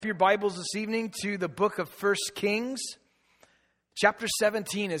your Bibles this evening to the book of 1 Kings. Chapter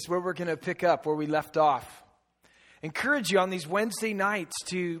 17 is where we're going to pick up where we left off. Encourage you on these Wednesday nights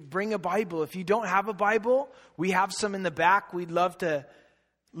to bring a Bible. If you don't have a Bible, we have some in the back. We'd love to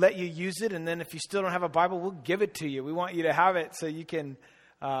let you use it. And then if you still don't have a Bible, we'll give it to you. We want you to have it so you can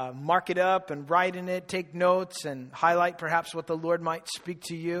mark it up and write in it, take notes, and highlight perhaps what the Lord might speak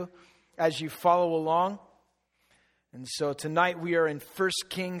to you as you follow along. And so tonight we are in 1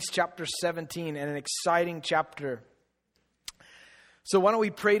 Kings chapter 17, and an exciting chapter. So why don't we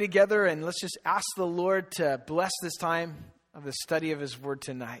pray together, and let's just ask the Lord to bless this time of the study of His Word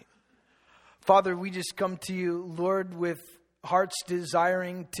tonight. Father, we just come to you, Lord, with hearts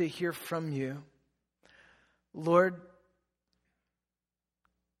desiring to hear from you. Lord,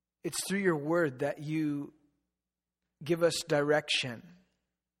 it's through your Word that you give us direction.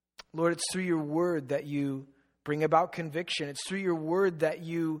 Lord, it's through your Word that you bring about conviction. It's through your Word that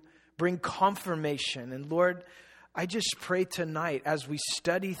you bring confirmation. And Lord, I just pray tonight as we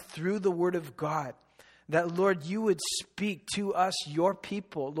study through the Word of God that, Lord, you would speak to us, your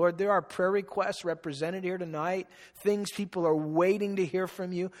people. Lord, there are prayer requests represented here tonight, things people are waiting to hear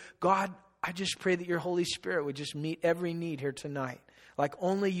from you. God, I just pray that your Holy Spirit would just meet every need here tonight like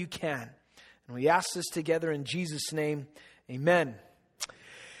only you can. And we ask this together in Jesus' name. Amen.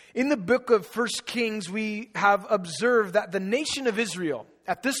 In the book of 1 Kings, we have observed that the nation of Israel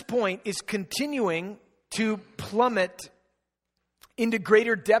at this point is continuing to plummet into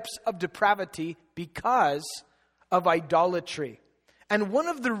greater depths of depravity because of idolatry. And one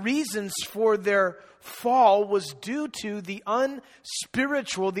of the reasons for their fall was due to the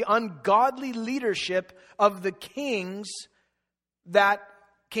unspiritual, the ungodly leadership of the kings that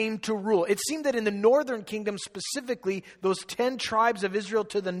came to rule. It seemed that in the northern kingdom specifically, those 10 tribes of Israel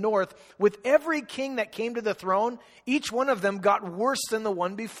to the north, with every king that came to the throne, each one of them got worse than the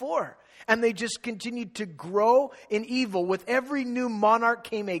one before. And they just continued to grow in evil. With every new monarch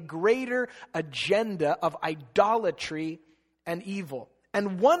came a greater agenda of idolatry and evil.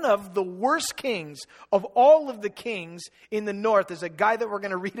 And one of the worst kings of all of the kings in the north is a guy that we're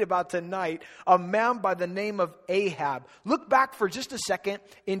going to read about tonight, a man by the name of Ahab. Look back for just a second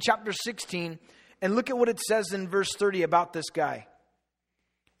in chapter 16 and look at what it says in verse 30 about this guy.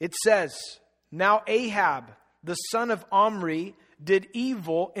 It says, "Now Ahab, the son of Omri, did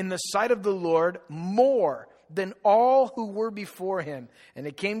evil in the sight of the Lord more than all who were before him. And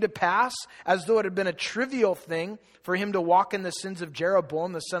it came to pass, as though it had been a trivial thing for him to walk in the sins of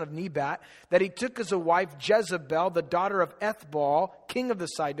Jeroboam, the son of Nebat, that he took as a wife Jezebel, the daughter of Ethbaal, king of the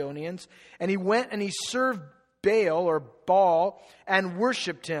Sidonians, and he went and he served Baal or Baal and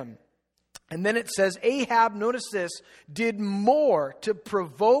worshipped him." And then it says, Ahab, notice this, did more to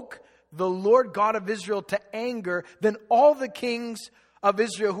provoke the Lord God of Israel to anger than all the kings of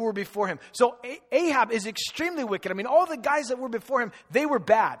Israel who were before him. So Ahab is extremely wicked. I mean, all the guys that were before him, they were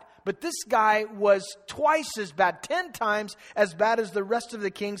bad. But this guy was twice as bad, 10 times as bad as the rest of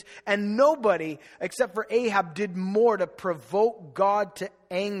the kings. And nobody except for Ahab did more to provoke God to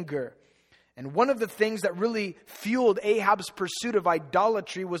anger. And one of the things that really fueled Ahab's pursuit of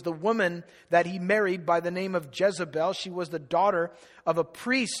idolatry was the woman that he married by the name of Jezebel. She was the daughter of a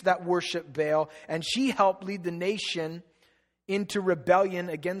priest that worshiped Baal, and she helped lead the nation into rebellion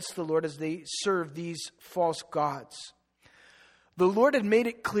against the Lord as they served these false gods. The Lord had made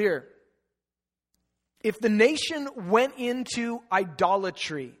it clear, if the nation went into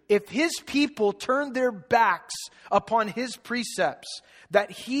idolatry, if his people turned their backs upon his precepts,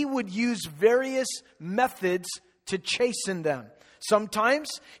 that he would use various methods to chasten them.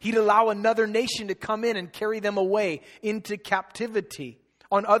 Sometimes he'd allow another nation to come in and carry them away into captivity.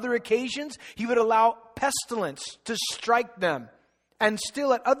 On other occasions, he would allow pestilence to strike them. And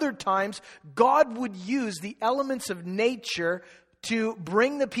still at other times, God would use the elements of nature to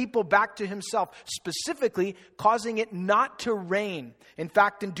bring the people back to himself, specifically causing it not to rain. In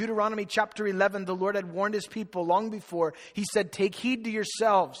fact, in Deuteronomy chapter 11, the Lord had warned his people long before. He said, "Take heed to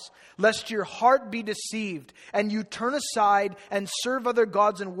yourselves, lest your heart be deceived, and you turn aside and serve other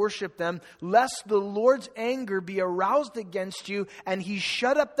gods and worship them, lest the Lord's anger be aroused against you, and he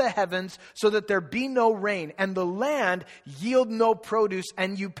shut up the heavens so that there be no rain, and the land yield no produce,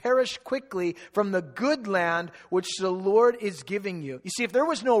 and you perish quickly from the good land which the Lord is giving you." You see, if there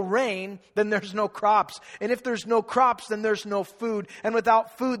was no rain, then there's no crops. And if there's no crops, then there's no food. And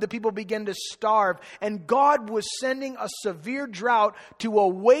without food, the people begin to starve. And God was sending a severe drought to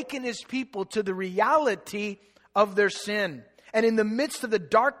awaken his people to the reality of their sin. And in the midst of the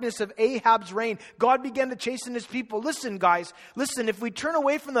darkness of Ahab's reign, God began to chasten his people. Listen, guys, if we turn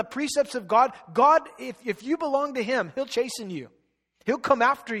away from the precepts of God, if you belong to him, he'll chasten you. He'll come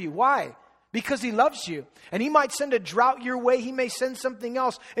after you. Why? Because he loves you. And he might send a drought your way. He may send something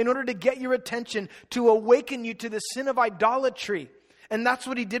else in order to get your attention, to awaken you to the sin of idolatry. And that's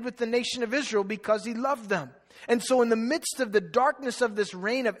what he did with the nation of Israel because he loved them. And so in the midst of the darkness of this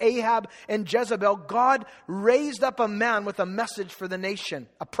reign of Ahab and Jezebel, God raised up a man with a message for the nation,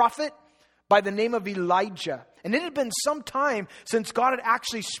 a prophet by the name of Elijah. And it had been some time since God had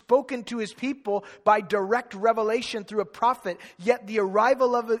actually spoken to his people by direct revelation through a prophet. Yet the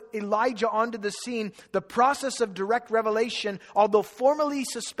arrival of Elijah onto the scene, the process of direct revelation, although formally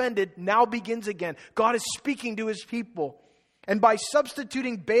suspended, now begins again. God is speaking to his people. And by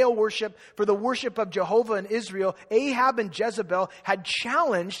substituting Baal worship for the worship of Jehovah in Israel, Ahab and Jezebel had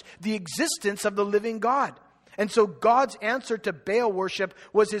challenged the existence of the living God. And so God's answer to Baal worship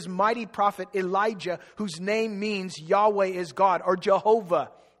was his mighty prophet Elijah, whose name means Yahweh is God, or Jehovah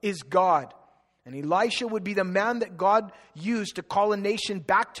is God. And Elisha would be the man that God used to call a nation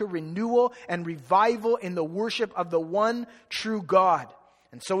back to renewal and revival in the worship of the one true God.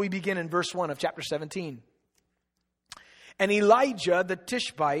 And so we begin in verse 1 of chapter 17. And Elijah, the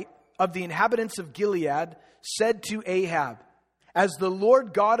Tishbite of the inhabitants of Gilead, said to Ahab, "As the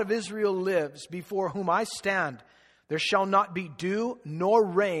Lord God of Israel lives, before whom I stand, there shall not be dew nor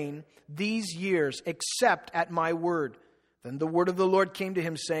rain these years, except at my word." Then the word of the Lord came to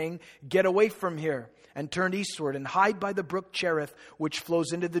him, saying, "Get away from here, and turn eastward, and hide by the brook Cherith, which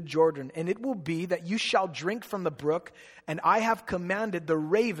flows into the Jordan. And it will be that you shall drink from the brook, and I have commanded the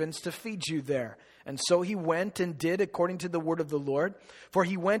ravens to feed you there." And so he went and did according to the word of the Lord. For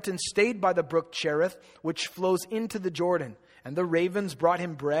he went and stayed by the brook Cherith, which flows into the Jordan. And the ravens brought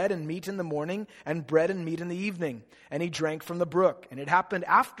him bread and meat in the morning, and bread and meat in the evening. And he drank from the brook. And it happened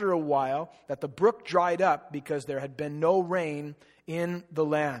after a while that the brook dried up, because there had been no rain in the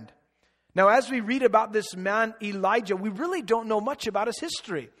land. Now, as we read about this man Elijah, we really don't know much about his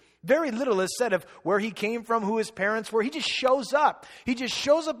history. Very little is said of where he came from, who his parents were. He just shows up. He just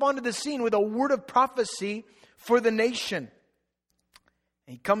shows up onto the scene with a word of prophecy for the nation.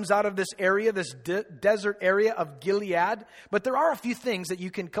 He comes out of this area, this desert area of Gilead. But there are a few things that you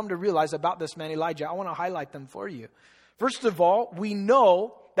can come to realize about this man Elijah. I want to highlight them for you. First of all, we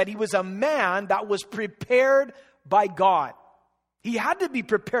know that he was a man that was prepared by God. He had to be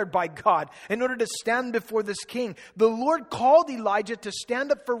prepared by God in order to stand before this king. The Lord called Elijah to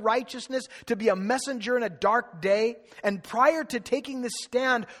stand up for righteousness, to be a messenger in a dark day. And prior to taking this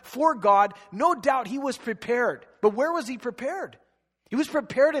stand for God, no doubt he was prepared. But where was he prepared? He was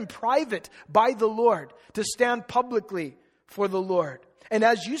prepared in private by the Lord to stand publicly for the Lord. And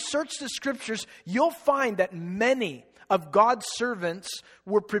as you search the scriptures, you'll find that many of God's servants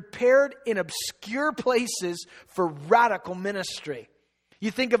were prepared in obscure places for radical ministry. You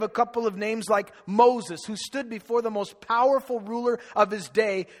think of a couple of names like Moses, who stood before the most powerful ruler of his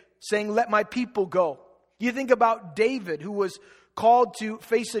day, saying, "Let my people go." You think about David, who was called to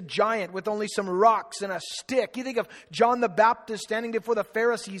face a giant with only some rocks and a stick. You think of John the Baptist standing before the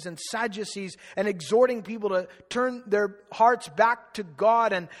Pharisees and Sadducees and exhorting people to turn their hearts back to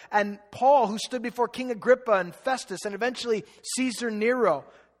God. And Paul, who stood before King Agrippa and Festus and eventually Caesar Nero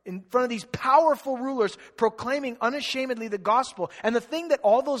in front of these powerful rulers, proclaiming unashamedly the gospel. And the thing that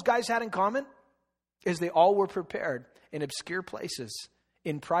all those guys had in common is they all were prepared in obscure places,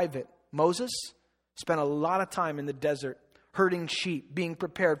 in private. Moses spent a lot of time in the desert herding sheep, being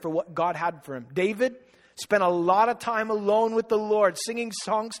prepared for what God had for him. David spent a lot of time alone with the Lord, singing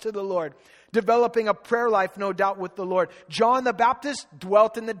songs to the Lord, developing a prayer life, no doubt, with the Lord. John the Baptist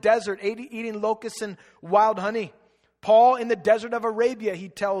dwelt in the desert, eating locusts and wild honey. Paul in the desert of Arabia, he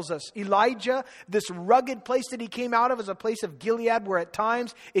tells us. Elijah, this rugged place that he came out of, is a place of Gilead where at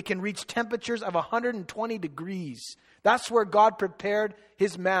times it can reach temperatures of 120 degrees. That's where God prepared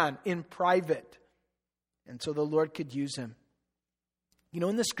his man in private. And so the Lord could use him. You know,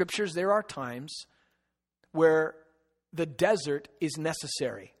 in the scriptures, there are times where the desert is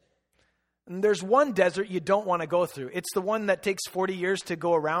necessary. And there's one desert you don't want to go through. It's the one that takes 40 years to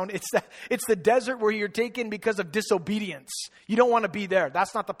go around. It's the desert where you're taken because of disobedience. You don't want to be there.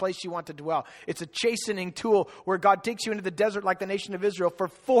 That's not the place you want to dwell. It's a chastening tool where God takes you into the desert like the nation of Israel for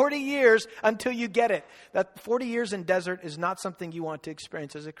 40 years until you get it. That 40 years in desert is not something you want to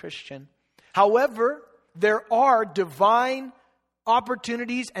experience as a Christian. However, there are divine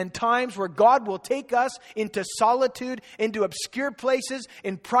opportunities and times where God will take us into solitude, into obscure places,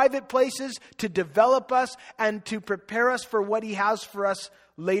 in private places, to develop us and to prepare us for what He has for us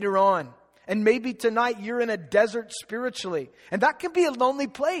later on. And maybe tonight you're in a desert spiritually, and that can be a lonely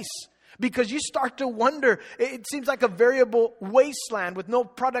place. because you start to wonder. It seems like a variable wasteland with no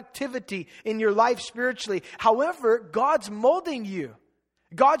productivity in your life spiritually. However, God's molding you.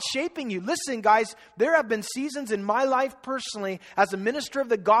 God's shaping you. Listen, guys, there have been seasons in my life personally as a minister of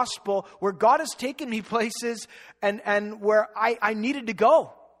the gospel where God has taken me places and where I needed to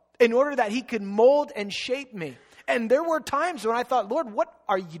go in order that He could mold and shape me. And there were times when I thought, Lord, what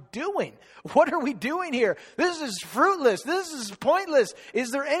are you doing? What are we doing here? This is fruitless. This is pointless.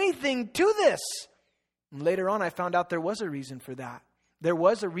 Is there anything to this? And later on, I found out there was a reason for that. There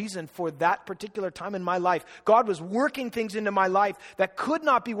was a reason for that particular time in my life. God was working things into my life that could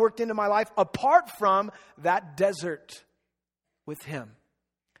not be worked into my life apart from that desert with Him.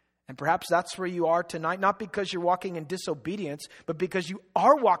 And perhaps that's where you are tonight, not because you're walking in disobedience, but because you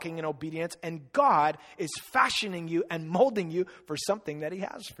are walking in obedience and God is fashioning you and molding you for something that He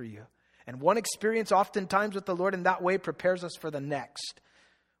has for you. And one experience oftentimes with the Lord in that way prepares us for the next.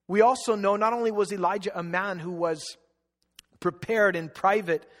 We also know not only was Elijah a man who was prepared in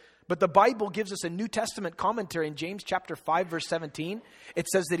private, but the Bible gives us a New Testament commentary in James chapter 5 verse 17. It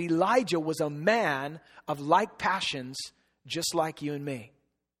says that Elijah was a man of like passions just like you and me.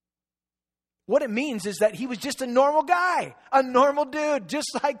 What it means is that he was just a normal guy, a normal dude, just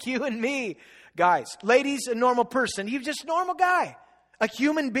like you and me. Guys, ladies, a normal person. He was just a normal guy, a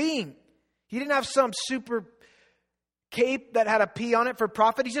human being. He didn't have some super cape that had a P on it for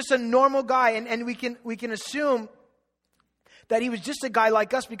prophet. He's just a normal guy. And we can assume that he was just a guy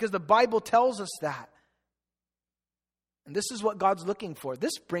like us because the Bible tells us that. And this is what God's looking for.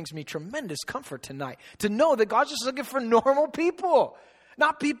 This brings me tremendous comfort tonight, to know that God's just looking for normal people.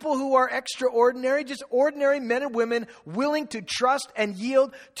 Not people who are extraordinary, just ordinary men and women willing to trust and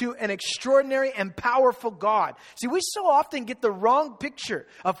yield to an extraordinary and powerful God. See, we so often get the wrong picture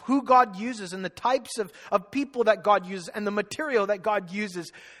of who God uses and the types of people that God uses and the material that God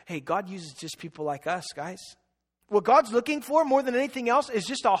uses. Hey, God uses just people like us, guys. What God's looking for more than anything else is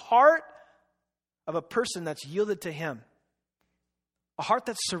just a heart of a person that's yielded to Him. A heart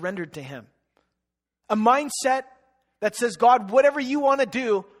that's surrendered to Him. A mindset that says, God, whatever you want to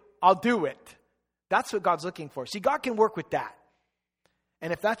do, I'll do it. That's what God's looking for. See, God can work with that.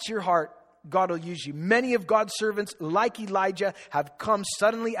 And if that's your heart, God will use you. Many of God's servants, like Elijah, have come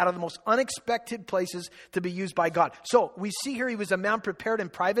suddenly out of the most unexpected places to be used by God. So we see here he was a man prepared in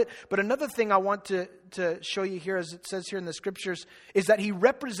private. But another thing I want to show you here, as it says here in the scriptures, is that he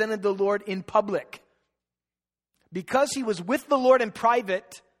represented the Lord in public. Because he was with the Lord in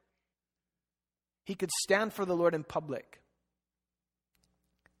private, he could stand for the Lord in public.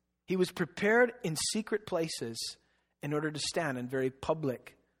 He was prepared in secret places in order to stand in very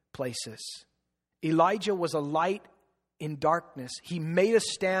public places. Elijah was a light in darkness. He made a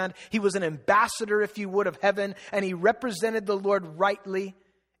stand. He was an ambassador, if you would, of heaven, and he represented the Lord rightly.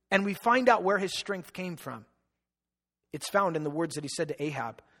 And we find out where his strength came from. It's found in the words that he said to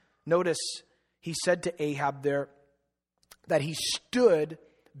Ahab. Notice he said to Ahab there that he stood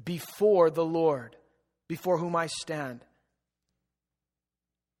before the Lord, before whom I stand.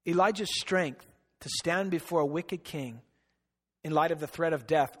 Elijah's strength to stand before a wicked king in light of the threat of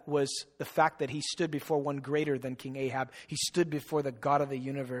death was the fact that he stood before one greater than King Ahab. He stood before the God of the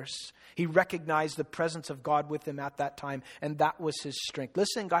universe. He recognized the presence of God with him at that time, and that was his strength.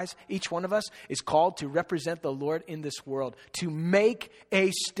 Listen, guys, each one of us is called to represent the Lord in this world, to make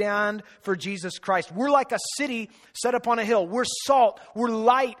a stand for Jesus Christ. We're like a city set upon a hill. We're salt. We're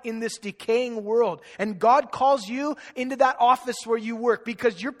light in this decaying world. And God calls you into that office where you work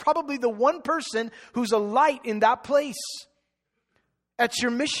because you're probably the one person who's a light in that place. At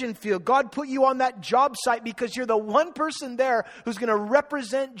your mission field, God put you on that job site because you're the one person there who's going to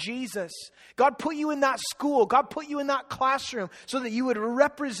represent Jesus. God put you in that school. God put you in that classroom so that you would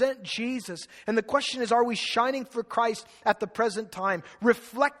represent Jesus. And the question is, are we shining for Christ at the present time,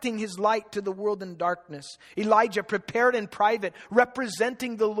 reflecting His light to the world in darkness? Elijah prepared in private,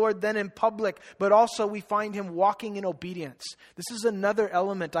 representing the Lord then in public, but also we find him walking in obedience. This is another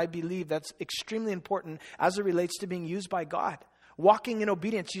element, I believe, that's extremely important as it relates to being used by God. Walking in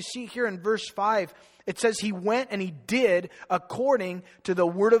obedience. You see here in verse 5, it says he went and he did according to the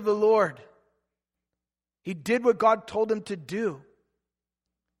word of the Lord. He did what God told him to do.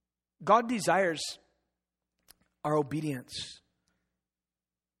 God desires our obedience.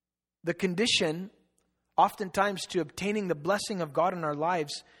 The condition, oftentimes, to obtaining the blessing of God in our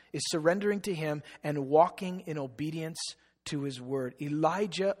lives is surrendering to Him and walking in obedience to His word.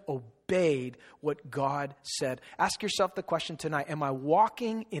 Elijah obeyed what God said. Ask yourself the question tonight, am I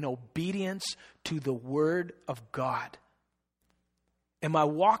walking in obedience to the word of God? Am I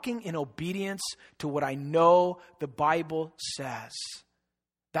walking in obedience to what I know the Bible says?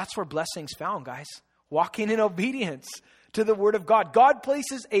 That's where blessing's found, guys. Walking in obedience to the word of God. God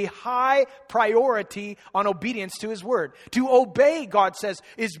places a high priority on obedience to his word. To obey, God says,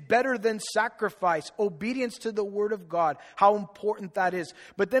 is better than sacrifice. Obedience to the word of God. How important that is.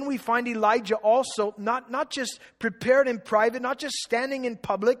 But then we find Elijah also not just prepared in private, not just standing in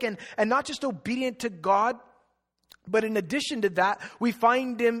public, and not just obedient to God. But in addition to that, we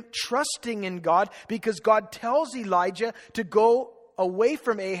find him trusting in God, because God tells Elijah to go away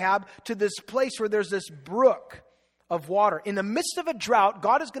from Ahab to this place where there's this brook of water. In the midst of a drought,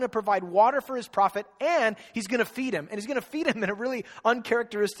 God is going to provide water for his prophet, and he's going to feed him. And he's going to feed him in a really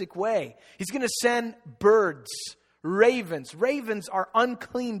uncharacteristic way. He's going to send birds, ravens. Ravens are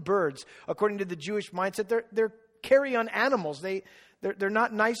unclean birds. According to the Jewish mindset, they're carrion animals. They're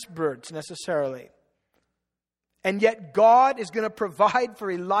not nice birds necessarily. And yet God is going to provide for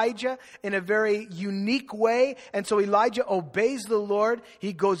Elijah in a very unique way. And so Elijah obeys the Lord.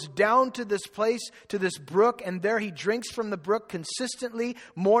 He goes down to this place, to this brook, and there he drinks from the brook consistently,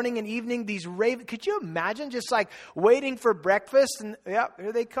 morning and evening. These ravens, could you imagine just like waiting for breakfast? And yep,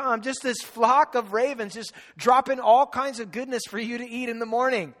 here they come. Just this flock of ravens just dropping all kinds of goodness for you to eat in the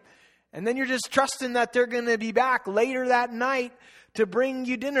morning. And then you're just trusting that they're going to be back later that night to bring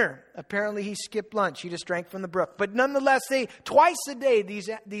you dinner. Apparently he skipped lunch. He just drank from the brook. But nonetheless, twice a day,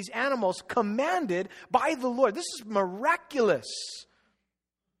 these animals commanded by the Lord. This is miraculous.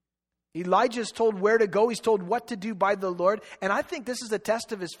 Elijah is told where to go. He's told what to do by the Lord. And I think this is a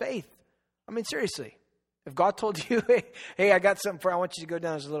test of his faith. I mean, seriously. If God told you, hey, I got something for you. I want you to go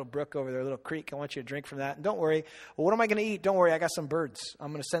down. There's a little brook over there, a little creek. I want you to drink from that. And don't worry. Well, what am I going to eat? Don't worry. I got some birds.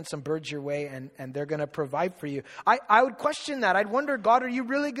 I'm going to send some birds your way, and they're going to provide for you. I would question that. I'd wonder, God, are you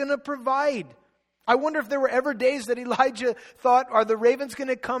really going to provide? I wonder if there were ever days that Elijah thought, are the ravens going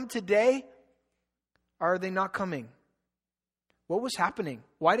to come today? Or are they not coming? What was happening?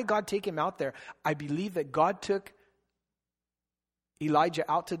 Why did God take him out there? I believe that God took Elijah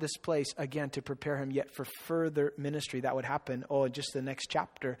out to this place again to prepare him yet for further ministry that would happen. In just the next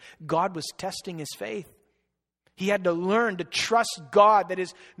chapter. God was testing his faith. He had to learn to trust God, that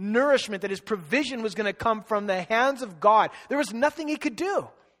his nourishment, that his provision was going to come from the hands of God. There was nothing he could do.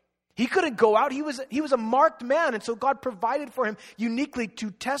 He couldn't go out. He was a marked man. And so God provided for him uniquely to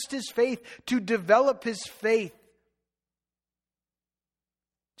test his faith, to develop his faith.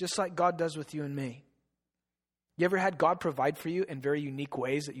 Just like God does with you and me. You ever had God provide for you in very unique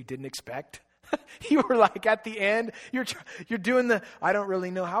ways that you didn't expect? You were like at the end, you're doing I don't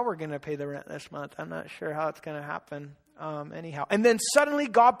really know how we're going to pay the rent this month. I'm not sure how it's going to happen anyhow. And then suddenly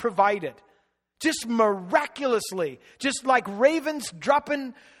God provided. Just miraculously. Just like ravens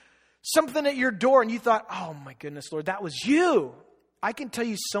dropping something at your door. And you thought, oh my goodness, Lord, that was you. I can tell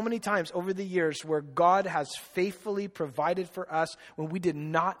you so many times over the years where God has faithfully provided for us when we did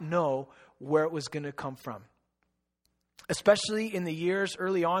not know where it was going to come from. Especially in the years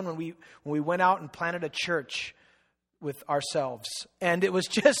early on when we went out and planted a church with ourselves. And it was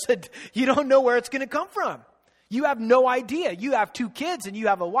just that you don't know where it's going to come from. You have no idea. You have 2 kids and you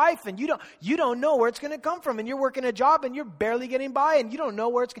have a wife and you don't know where it's going to come from. And you're working a job and you're barely getting by and you don't know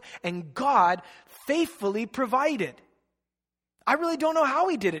where it's going. And God faithfully provided. I really don't know how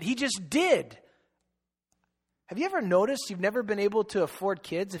he did it. He just did. Have you ever noticed you've never been able to afford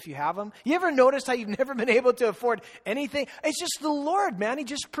kids if you have them? You ever noticed how you've never been able to afford anything? It's just the Lord, man. He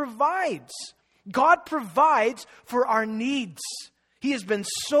just provides. God provides for our needs. He has been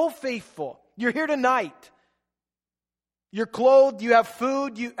so faithful. You're here tonight. You're clothed, you have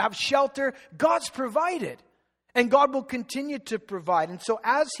food, you have shelter. God's provided. And God will continue to provide. And so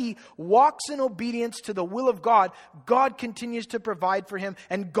as he walks in obedience to the will of God, God continues to provide for him.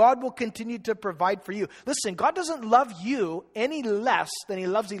 And God will continue to provide for you. Listen, God doesn't love you any less than he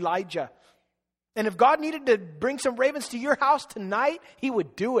loves Elijah. And if God needed to bring some ravens to your house tonight, he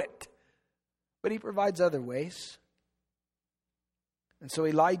would do it. But he provides other ways. And so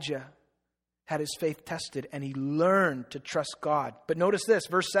Elijah had his faith tested and he learned to trust God. But notice this,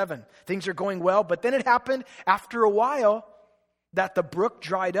 verse 7. Things are going well, but then it happened after a while that the brook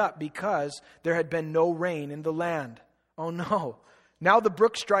dried up because there had been no rain in the land. Oh no. Now the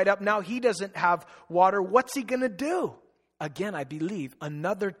brook's dried up. Now he doesn't have water. What's he going to do? Again, I believe,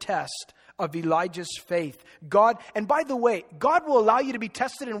 another test of Elijah's faith. God, and by the way, God will allow you to be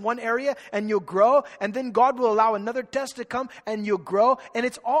tested in one area and you'll grow. And then God will allow another test to come and you'll grow. And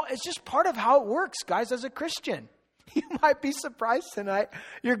it's just part of how it works, guys, as a Christian. You might be surprised tonight.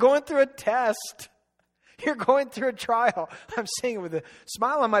 You're going through a test. You're going through a trial. I'm saying it with a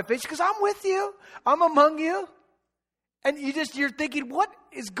smile on my face because I'm with you. I'm among you. And you're thinking, what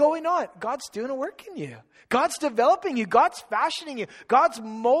is going on? God's doing a work in you. God's developing you. God's fashioning you. God's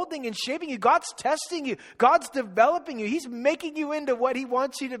molding and shaping you. God's testing you. God's developing you. He's making you into what he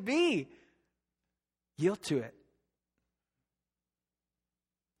wants you to be. Yield to it.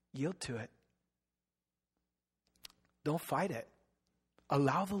 Yield to it. Don't fight it.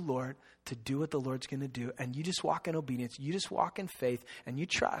 Allow the Lord to do what the Lord's going to do. And you just walk in obedience. You just walk in faith and you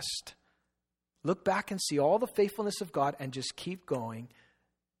trust. Look back and see all the faithfulness of God and just keep going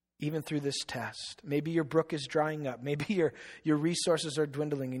even through this test. Maybe your brook is drying up. Maybe your resources are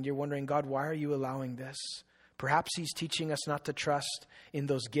dwindling and you're wondering, God, why are you allowing this? Perhaps he's teaching us not to trust in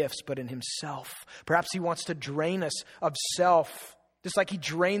those gifts, but in himself. Perhaps he wants to drain us of self, just like he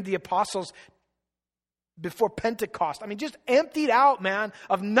drained the apostles before Pentecost. I mean, just emptied out, man,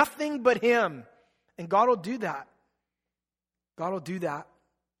 of nothing but him. And God will do that. God will do that.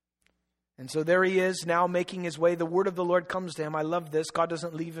 And so there he is now making his way. The word of the Lord comes to him. I love this. God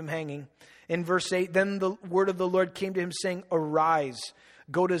doesn't leave him hanging. In verse 8, then the word of the Lord came to him saying, arise,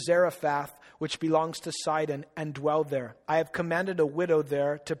 go to Zarephath, which belongs to Sidon, and dwell there. I have commanded a widow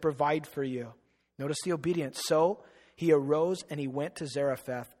there to provide for you. Notice the obedience. So he arose and he went to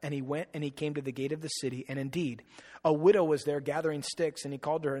Zarephath, and he went and he came to the gate of the city. And indeed, a widow was there gathering sticks, and he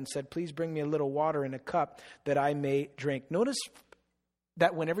called to her and said, please bring me a little water in a cup that I may drink. Notice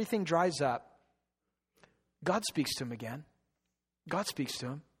that when everything dries up, God speaks to him again. God speaks to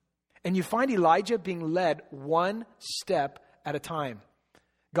him. And you find Elijah being led one step at a time.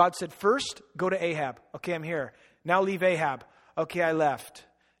 God said, first, go to Ahab. Okay, I'm here. Now leave Ahab. Okay, I left.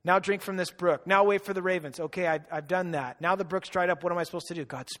 Now drink from this brook. Now wait for the ravens. Okay, I've done that. Now the brook's dried up. What am I supposed to do?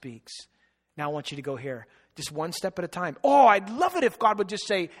 God speaks. Now I want you to go here. Just one step at a time. Oh, I'd love it if God would just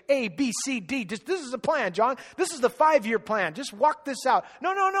say A, B, C, D. This is the plan, John. This is the 5-year plan. Just walk this out.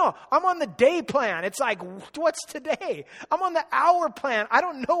 No. I'm on the day plan. It's like, what's today? I'm on the hour plan. I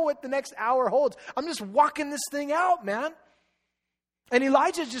don't know what the next hour holds. I'm just walking this thing out, man. And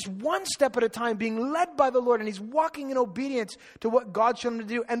Elijah is just one step at a time being led by the Lord, and he's walking in obedience to what God showed him to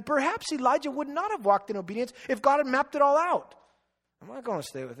do. And perhaps Elijah would not have walked in obedience if God had mapped it all out. I'm not going to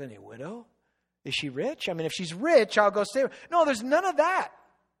stay with any widow. Is she rich? I mean, if she's rich, I'll go stay with her. No, there's none of that.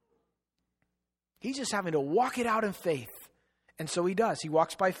 He's just having to walk it out in faith. And so he does. He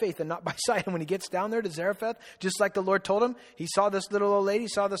walks by faith and not by sight. And when he gets down there to Zarephath, just like the Lord told him, he saw this little old lady,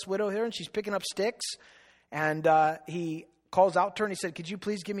 saw this widow here, and she's picking up sticks. And he calls out to her and he said, could you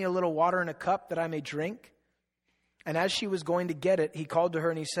please give me a little water in a cup that I may drink? And as she was going to get it, he called to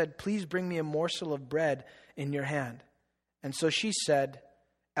her and he said, please bring me a morsel of bread in your hand. And so she said,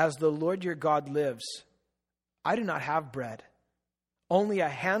 as the Lord your God lives, I do not have bread, only a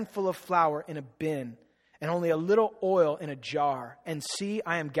handful of flour in a bin, and only a little oil in a jar. And see,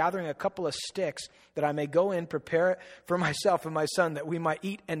 I am gathering a couple of sticks that I may go in, prepare it for myself and my son, that we might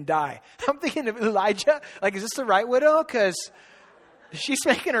eat and die. I'm thinking of Elijah, like, is this the right widow? Because she's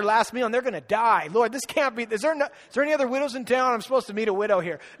making her last meal and they're going to die. Lord, this can't be. Is there any other widows in town? I'm supposed to meet a widow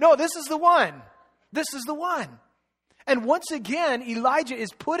here. No, this is the one. This is the one. And once again, Elijah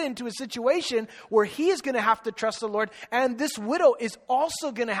is put into a situation where he is going to have to trust the Lord. And this widow is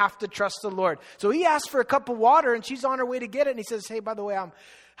also going to have to trust the Lord. So he asks for a cup of water and she's on her way to get it. And he says, hey, by the way,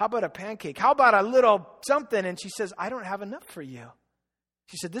 how about a pancake? How about a little something? And she says, I don't have enough for you.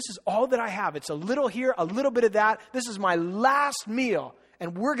 She said, this is all that I have. It's a little here, a little bit of that. This is my last meal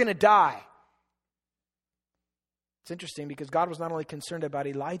and we're going to die. It's interesting because God was not only concerned about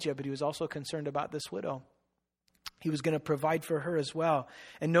Elijah, but he was also concerned about this widow. He was going to provide for her as well.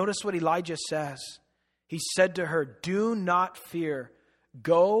 And notice what Elijah says. He said to her, do not fear.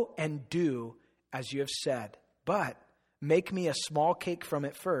 Go and do as you have said. But make me a small cake from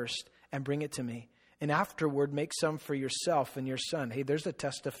it first and bring it to me. And afterward, make some for yourself and your son. Hey, there's a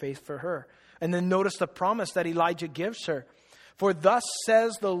test of faith for her. And then notice the promise that Elijah gives her. For thus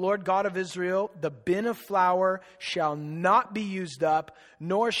says the Lord God of Israel, the bin of flour shall not be used up,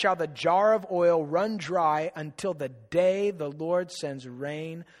 nor shall the jar of oil run dry until the day the Lord sends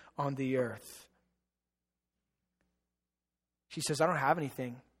rain on the earth. She says, I don't have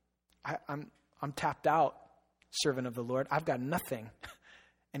anything. I'm tapped out, servant of the Lord. I've got nothing.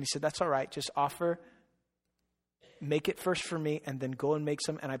 And he said, that's all right. Just offer, make it first for me, and then go and make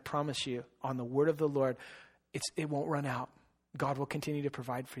some. And I promise you, on the word of the Lord, it won't run out. God will continue to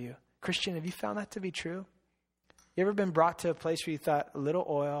provide for you. Christian, have you found that to be true? You ever been brought to a place where you thought, a little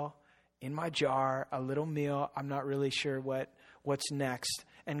oil in my jar, a little meal, I'm not really sure what's next.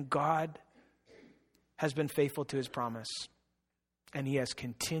 And God has been faithful to his promise. And he has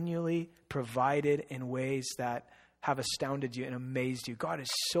continually provided in ways that have astounded you and amazed you. God is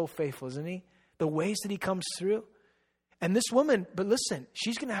so faithful, isn't he? The ways that he comes through. And this woman, but listen,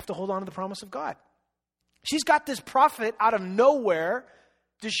 she's going to have to hold on to the promise of God. She's got this prophet out of nowhere,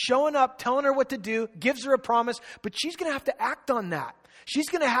 just showing up, telling her what to do, gives her a promise, but she's going to have to act on that. She's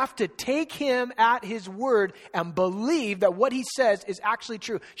going to have to take him at his word and believe that what he says is actually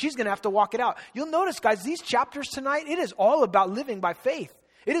true. She's going to have to walk it out. You'll notice, guys, these chapters tonight, it is all about living by faith.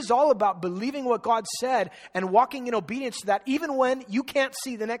 It is all about believing what God said and walking in obedience to that, even when you can't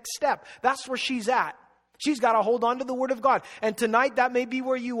see the next step. That's where she's at. She's got to hold on to the word of God. And tonight, that may be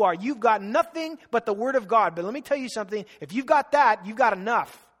where you are. You've got nothing but the word of God. But let me tell you something. If you've got that, you've got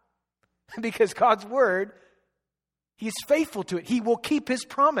enough. Because God's word, He's faithful to it. He will keep His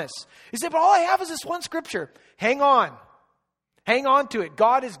promise. You say, but all I have is this one scripture. Hang on. Hang on to it.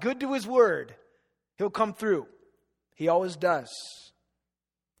 God is good to His word. He'll come through. He always does.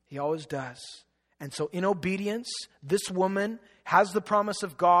 He always does. And so in obedience, this woman has the promise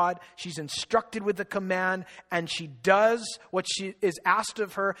of God. She's instructed with the command, and she does what she is asked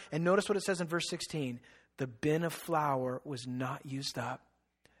of her. And notice what it says in verse 16. The bin of flour was not used up,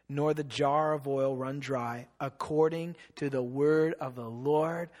 nor the jar of oil run dry, according to the word of the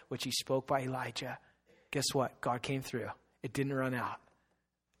Lord, which He spoke by Elijah. Guess what? God came through. It didn't run out.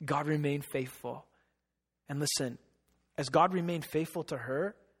 God remained faithful. And listen, as God remained faithful to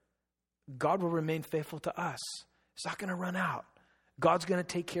her, God will remain faithful to us. It's not going to run out. God's going to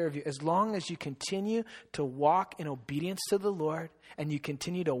take care of you. As long as you continue to walk in obedience to the Lord and you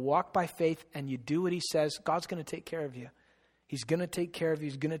continue to walk by faith and you do what He says, God's going to take care of you. He's going to take care of you.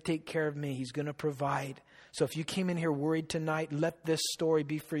 He's going to take care of me. He's going to provide. So if you came in here worried tonight, let this story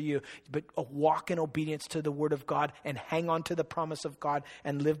be for you. But walk in obedience to the word of God and hang on to the promise of God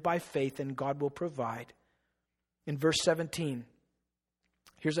and live by faith, and God will provide. In verse 17,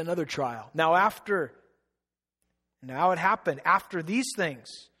 here's another trial. Now it happened after these things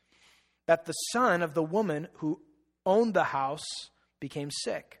that the son of the woman who owned the house became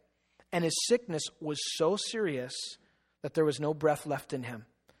sick. And his sickness was so serious that there was no breath left in him.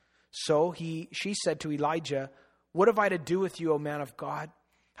 So she said to Elijah, "What have I to do with you, O man of God?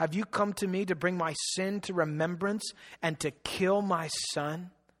 Have you come to me to bring my sin to remembrance and to kill my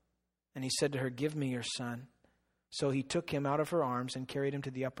son?" And he said to her, "Give me your son." So he took him out of her arms and carried him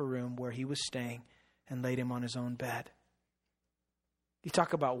to the upper room where he was staying and laid him on his own bed. You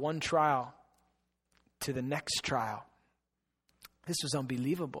talk about one trial to the next trial. This was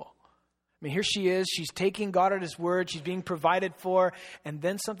unbelievable. I mean, here she is. She's taking God at His word. She's being provided for. And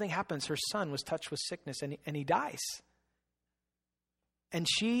then something happens. Her son was touched with sickness and he dies. And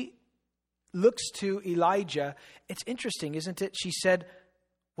she looks to Elijah. It's interesting, isn't it? She said,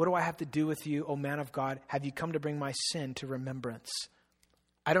 "What do I have to do with you, O man of God? Have you come to bring my sin to remembrance?"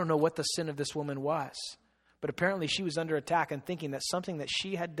 I don't know what the sin of this woman was, but apparently she was under attack and thinking that something that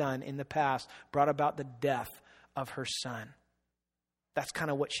she had done in the past brought about the death of her son. That's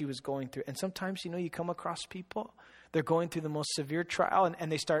kind of what she was going through. And sometimes, you come across people, they're going through the most severe trial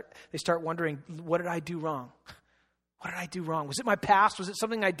and they start wondering, what did I do wrong? What did I do wrong? Was it my past? Was it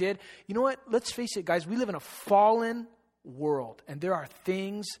something I did? You know what? Let's face it, guys. We live in a fallen world, and there are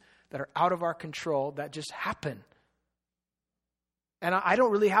things that are out of our control that just happen. And I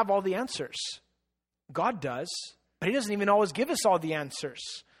don't really have all the answers. God does, but He doesn't even always give us all the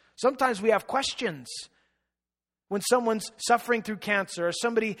answers. Sometimes we have questions. When someone's suffering through cancer, or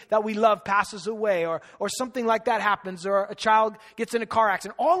somebody that we love passes away, or something like that happens, or a child gets in a car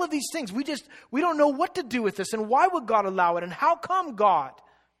accident, all of these things, we don't know what to do with this, and why would God allow it, and how come God?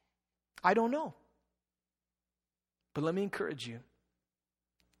 I don't know. But let me encourage you.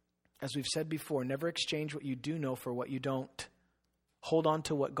 As we've said before, never exchange what you do know for what you don't. Hold on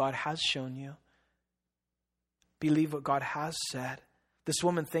to what God has shown you. Believe what God has said. This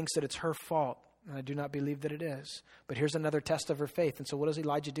woman thinks that it's her fault, and I do not believe that it is. But here's another test of her faith. And so what does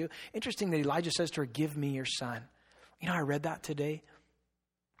Elijah do? Interesting that Elijah says to her, "Give me your son." I read that today,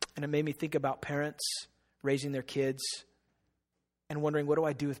 and it made me think about parents raising their kids and wondering, what do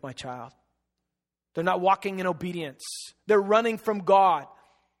I do with my child? They're not walking in obedience. They're running from God.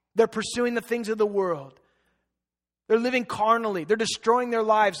 They're pursuing the things of the world. They're living carnally. They're destroying their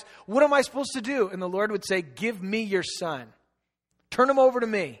lives. What am I supposed to do? And the Lord would say, "Give me your son. Turn him over to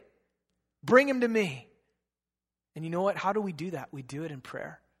me. Bring him to me." And you know what? How do we do that? We do it in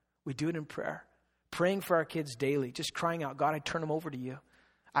prayer. We do it in prayer. Praying for our kids daily. Just crying out, "God, I turn them over to you.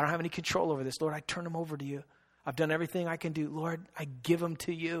 I don't have any control over this. Lord, I turn them over to you. I've done everything I can do. Lord, I give them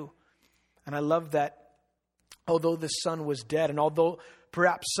to you." And I love that although the son was dead, and although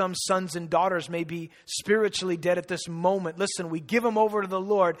perhaps some sons and daughters may be spiritually dead at this moment, listen, we give them over to the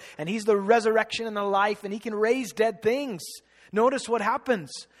Lord, and He's the resurrection and the life, and He can raise dead things. Notice what happens.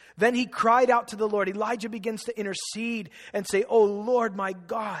 Then he cried out to the Lord. Elijah begins to intercede and say, "Oh Lord, my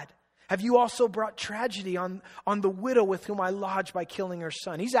God, have you also brought tragedy on the widow with whom I lodged by killing her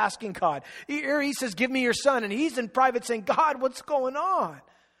son?" He's asking God. Here he says, "Give me your son." And he's in private saying, "God, what's going on?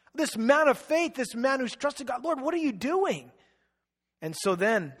 This man of faith, this man who's trusted God, Lord, what are you doing?" And so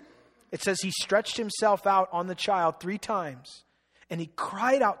then it says he stretched himself out on the child 3 times. And he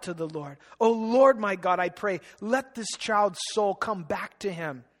cried out to the Lord, "Oh Lord, my God, I pray, let this child's soul come back to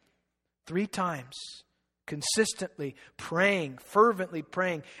him." 3 times, consistently praying, fervently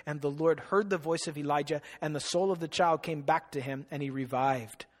praying. And the Lord heard the voice of Elijah, and the soul of the child came back to him, and he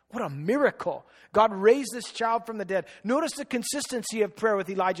revived. What a miracle. God raised this child from the dead. Notice the consistency of prayer with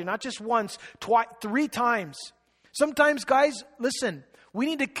Elijah, not just once, twice, 3 times. Sometimes, guys, listen, we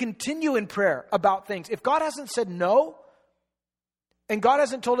need to continue in prayer about things. If God hasn't said no, and God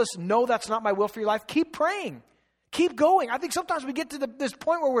hasn't told us, "No, that's not my will for your life," keep praying. Keep going. I think sometimes we get to this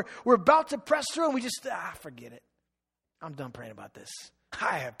point where we're about to press through and we just, forget it. I'm done praying about this.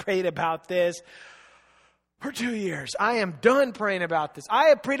 I have prayed about this for 2 years. I am done praying about this. I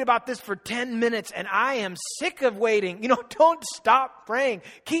have prayed about this for 10 minutes and I am sick of waiting. Don't stop praying.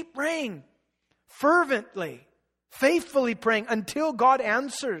 Keep praying fervently, faithfully praying until God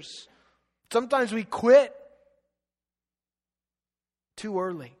answers. Sometimes we quit too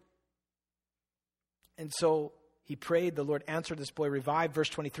early. And so he prayed, the Lord answered, this boy revived. Verse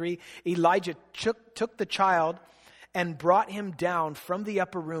 23, Elijah took the child and brought him down from the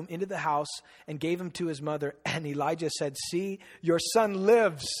upper room into the house and gave him to his mother. And Elijah said, "See, your son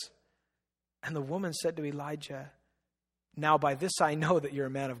lives." And the woman said to Elijah, "Now by this I know that you're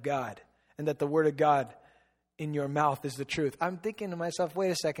a man of God, and that the word of God in your mouth is the truth." I'm thinking to myself,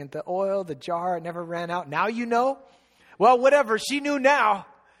 wait a second, the oil, the jar, it never ran out. Now you know? Well, whatever, she knew now.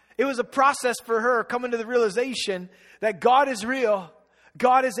 It was a process for her coming to the realization that God is real,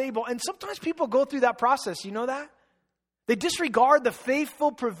 God is able. And sometimes people go through that process, you know that? They disregard the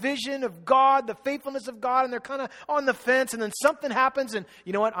faithful provision of God, the faithfulness of God, and they're kind of on the fence, and then something happens, and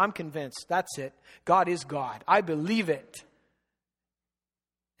you know what? I'm convinced. That's it. God is God. I believe it.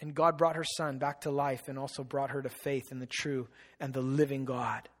 And God brought her son back to life and also brought her to faith in the true and the living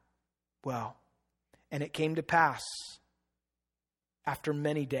God. Well, and it came to pass after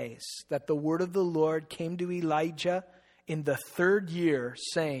many days that the word of the Lord came to Elijah in the 3rd year,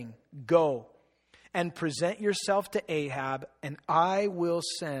 saying, "Go and present yourself to Ahab, and I will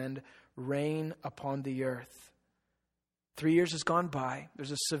send rain upon the earth." 3 years has gone by.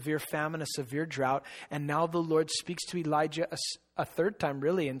 There's a severe famine, a severe drought. And now the Lord speaks to Elijah a 3rd time,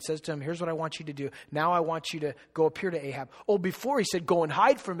 really, and says to him, "Here's what I want you to do. Now I want you to go appear to Ahab." Oh, before he said, "Go and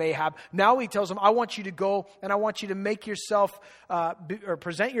hide from Ahab." Now he tells him, "I want you to go and I want you to make yourself, or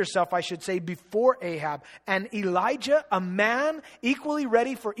present yourself, I should say, before Ahab." And Elijah, a man equally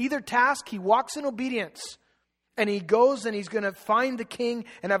ready for either task, he walks in obedience. And he goes and he's going to find the king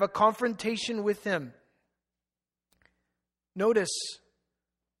and have a confrontation with him. Notice,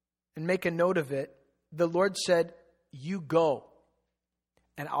 and make a note of it, the Lord said, "You go,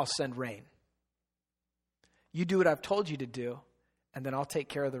 and I'll send rain. You do what I've told you to do, and then I'll take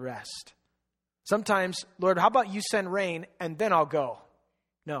care of the rest." Sometimes, "Lord, how about you send rain, and then I'll go?"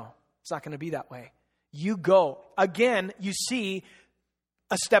 No, it's not going to be that way. You go. Again, you see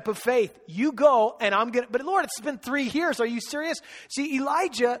a step of faith. You go, and I'm going to... But Lord, it's been 3 years. Are you serious? See,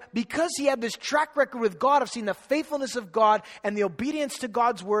 Elijah, because he had this track record with God of seeing the faithfulness of God and the obedience to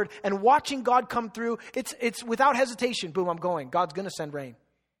God's word and watching God come through, it's without hesitation. Boom, I'm going. God's going to send rain.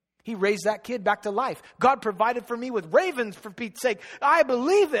 He raised that kid back to life. God provided for me with ravens, for Pete's sake. I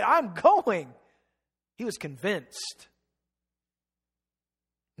believe it. I'm going. He was convinced.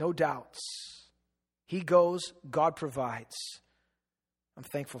 No doubts. He goes, God provides. I'm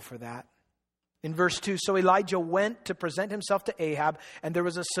thankful for that. In verse 2, so Elijah went to present himself to Ahab, and there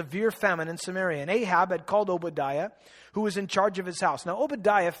was a severe famine in Samaria. And Ahab had called Obadiah, who was in charge of his house. Now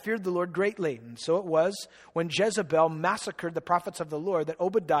Obadiah feared the Lord greatly. And so it was, when Jezebel massacred the prophets of the Lord, that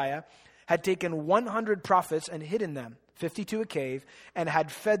Obadiah had taken 100 prophets and hidden them, 50 to a cave, and had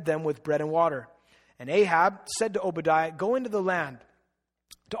fed them with bread and water. And Ahab said to Obadiah, "Go into the land,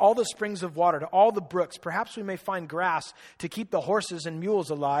 to all the springs of water, to all the brooks. Perhaps we may find grass to keep the horses and mules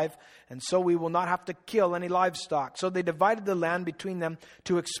alive, and so we will not have to kill any livestock." So they divided the land between them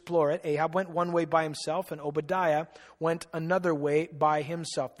to explore it. Ahab went one way by himself, and Obadiah went another way by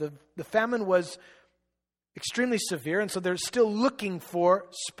himself. The famine was extremely severe, and so they're still looking for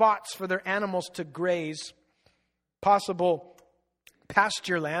spots for their animals to graze, possible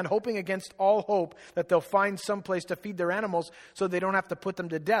pasture land, hoping against all hope that they'll find some place to feed their animals so they don't have to put them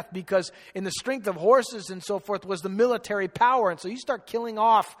to death, because in the strength of horses and so forth was the military power. And so you start killing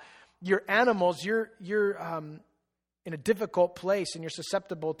off your animals, you're in a difficult place and you're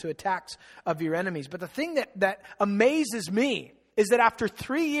susceptible to attacks of your enemies. But the thing that amazes me is that after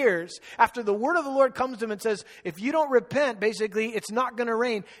 3 years, after the word of the Lord comes to him and says, if you don't repent, basically, it's not going to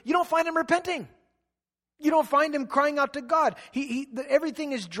rain, you don't find him repenting. You don't find him crying out to God.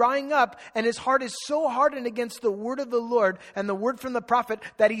 Everything is drying up, and his heart is so hardened against the word of the Lord and the word from the prophet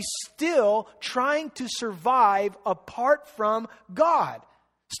that he's still trying to survive apart from God.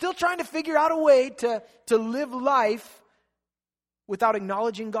 Still trying to figure out a way to live life without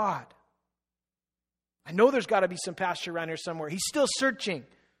acknowledging God. I know there's got to be some pasture around here somewhere. He's still searching.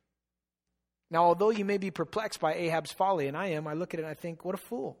 Now, although you may be perplexed by Ahab's folly, and I am, I look at it and I think, what a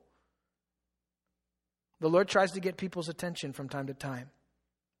fool. The Lord tries to get people's attention from time to time.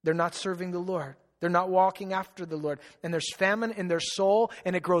 They're not serving the Lord. They're not walking after the Lord. And there's famine in their soul,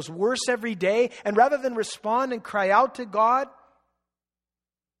 and it grows worse every day. And rather than respond and cry out to God,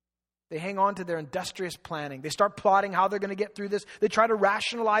 they hang on to their industrious planning. They start plotting how they're going to get through this. They try to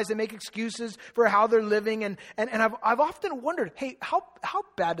rationalize and make excuses for how they're living. And I've often wondered, hey, how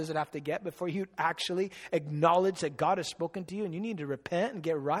bad does it have to get before you actually acknowledge that God has spoken to you and you need to repent and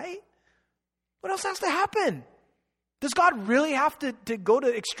get right? What else has to happen? Does God really have to go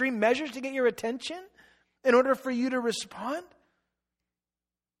to extreme measures to get your attention in order for you to respond?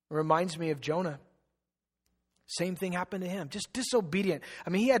 It reminds me of Jonah. Same thing happened to him. Just disobedient.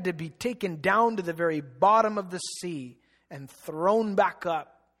 I mean, he had to be taken down to the very bottom of the sea and thrown back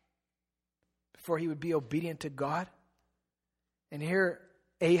up before he would be obedient to God. And here,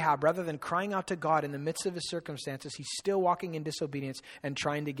 Ahab, rather than crying out to God in the midst of his circumstances, he's still walking in disobedience and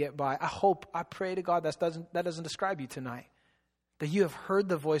trying to get by. I pray to God that doesn't describe you tonight. That you have heard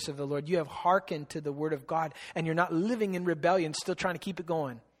the voice of the Lord. You have hearkened to the word of God, and you're not living in rebellion, still trying to keep it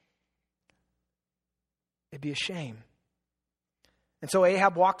going. It'd be a shame. And so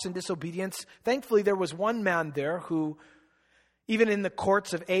Ahab walks in disobedience. Thankfully, there was one man there who, even in the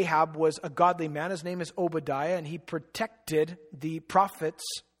courts of Ahab, was a godly man. His name is Obadiah, and he protected the prophets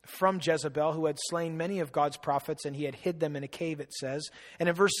from Jezebel, who had slain many of God's prophets, and he had hid them in a cave, it says. And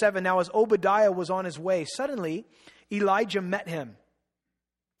in verse 7, now as Obadiah was on his way, suddenly Elijah met him.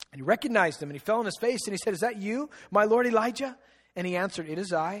 And he recognized him, and he fell on his face, and he said, "Is that you, my Lord Elijah?" And he answered, "It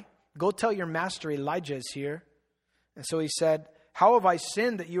is I. Go tell your master Elijah is here." And so he said, "How have I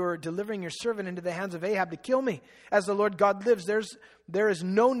sinned that you are delivering your servant into the hands of Ahab to kill me? As the Lord God lives, there is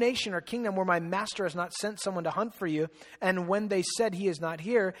no nation or kingdom where my master has not sent someone to hunt for you. And when they said he is not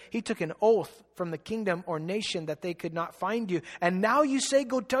here, he took an oath from the kingdom or nation that they could not find you. And now you say,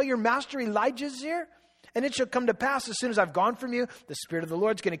 go tell your master Elijah is here? And it shall come to pass, as soon as I've gone from you, the Spirit of the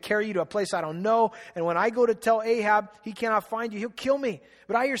Lord is going to carry you to a place I don't know. And when I go to tell Ahab, he cannot find you, he'll kill me.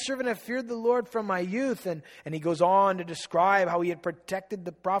 But I, your servant, have feared the Lord from my youth." And he goes on to describe how he had protected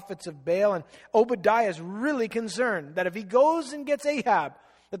the prophets of Baal. And Obadiah is really concerned that if he goes and gets Ahab,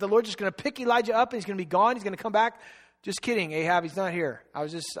 that the Lord's just going to pick Elijah up and he's going to be gone. He's going to come back. Just kidding, Ahab, he's not here.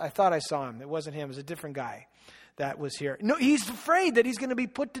 I thought I saw him. It wasn't him. It was a different guy that was here. No, he's afraid that he's going to be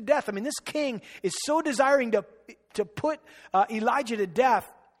put to death. I mean, this king is so desiring to put Elijah to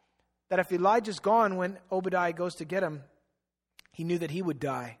death that if Elijah's gone when Obadiah goes to get him, he knew that he would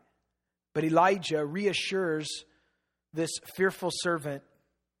die. But Elijah reassures this fearful servant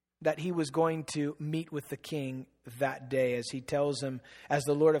that he was going to meet with the king that day, as he tells him, "As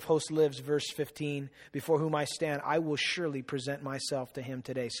the Lord of hosts lives," verse 15, "before whom I stand, I will surely present myself to him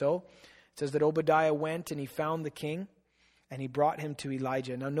today." So it says that Obadiah went and he found the king and he brought him to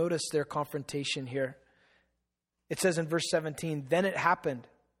Elijah. Now notice their confrontation here. It says in verse 17, "Then it happened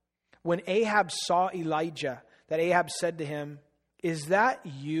when Ahab saw Elijah that Ahab said to him, 'Is that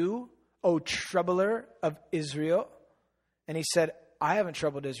you, O troubler of Israel?' And he said, 'I haven't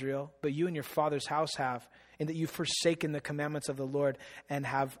troubled Israel, but you and your father's house have, in that you've forsaken the commandments of the Lord and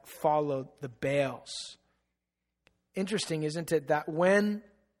have followed the Baals.'" Interesting, isn't it, that when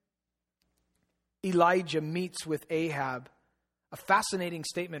Elijah meets with Ahab, a fascinating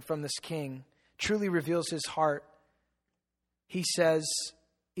statement from this king truly reveals his heart. He says,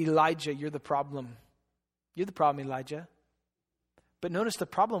 "Elijah, you're the problem. You're the problem, Elijah." But notice the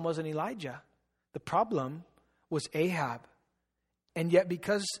problem wasn't Elijah. The problem was Ahab. And yet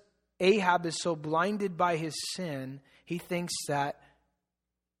because Ahab is so blinded by his sin, he thinks that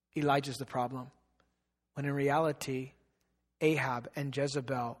Elijah's the problem. When in reality, Ahab and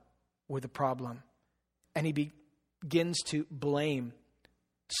Jezebel were the problem. And he begins to blame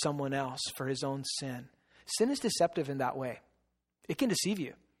someone else for his own sin. Sin is deceptive in that way. It can deceive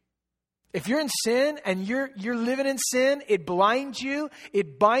you. If you're in sin and you're living in sin, it blinds you,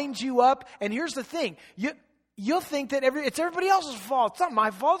 it binds you up. And here's the thing, you'll think that it's everybody else's fault. It's not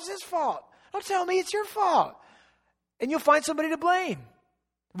my fault, it's his fault. Don't tell me it's your fault. And you'll find somebody to blame.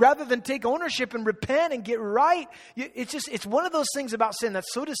 Rather than take ownership and repent and get right, it's one of those things about sin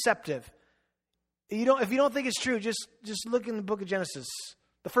that's so deceptive. If you don't think it's true, just look in the book of Genesis,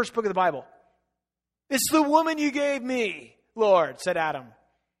 the first book of the Bible. It's the woman you gave me, Lord, said Adam.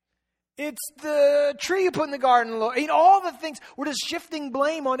 It's the tree you put in the garden, Lord. All the things. We're just shifting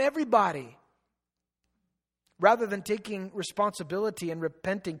blame on everybody. Rather than taking responsibility and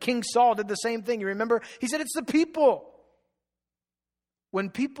repenting. King Saul did the same thing. You remember? He said, it's the people. When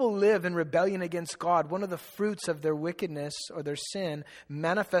people live in rebellion against God, one of the fruits of their wickedness or their sin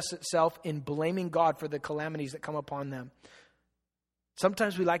manifests itself in blaming God for the calamities that come upon them.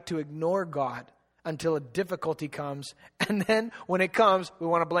 Sometimes we like to ignore God until a difficulty comes, and then when it comes, we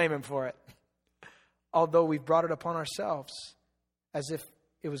want to blame him for it. Although we've brought it upon ourselves as if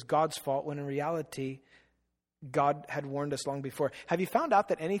it was God's fault, when in reality, God had warned us long before. Have you found out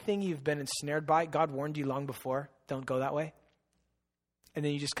that anything you've been ensnared by, God warned you long before? Don't go that way. And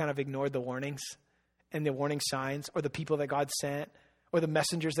then you just kind of ignored the warnings and the warning signs, or the people that God sent, or the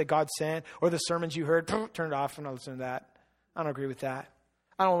messengers that God sent, or the sermons you heard. Turn it off. I'm not listening to that. I don't agree with that.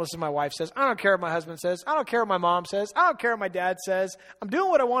 I don't listen to my wife says. I don't care what my husband says. I don't care what my mom says. I don't care what my dad says. I'm doing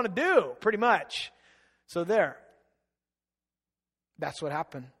what I want to do, pretty much. So there. That's what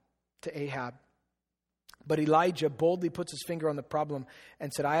happened to Ahab. But Elijah boldly puts his finger on the problem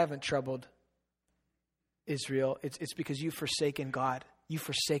and said, I haven't troubled Israel. It's because you've forsaken God. You've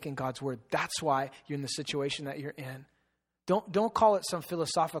forsaken God's word. That's why you're in the situation that you're in. Don't call it some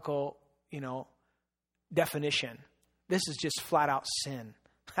philosophical, definition. This is just flat out sin.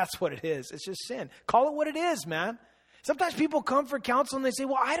 That's what it is. It's just sin. Call it what it is, man. Sometimes people come for counsel and they say,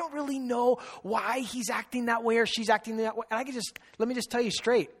 well, I don't really know why he's acting that way or she's acting that way. And let me just tell you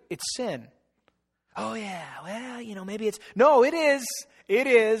straight. It's sin. Oh yeah, well, maybe it's, no, it is. It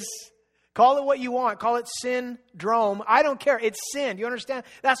is. Call it what you want. Call it syndrome. I don't care. It's sin. Do you understand?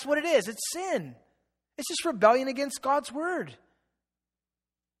 That's what it is. It's sin. It's just rebellion against God's word.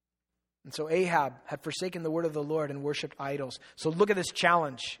 And so Ahab had forsaken the word of the Lord and worshipped idols. So look at this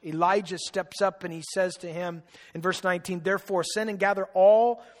challenge. Elijah steps up and he says to him in verse 19, therefore send and gather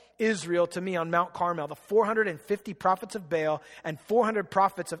all Israel to me on Mount Carmel, the 450 prophets of Baal and 400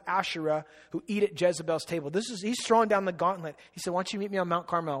 prophets of Asherah who eat at Jezebel's table. He's throwing down the gauntlet. He said, why don't you meet me on Mount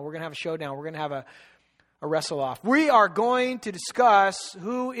Carmel? We're going to have a showdown. We're going to have a wrestle off. We are going to discuss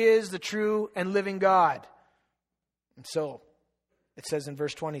who is the true and living God. And so it says in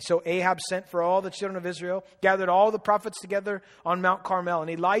verse 20, so Ahab sent for all the children of Israel, gathered all the prophets together on Mount Carmel. And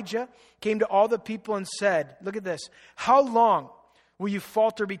Elijah came to all the people and said, look at this, how long will you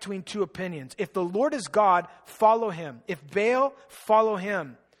falter between two opinions? If the Lord is God, follow him. If Baal, follow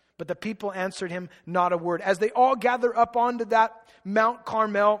him. But the people answered him not a word. As they all gather up onto that Mount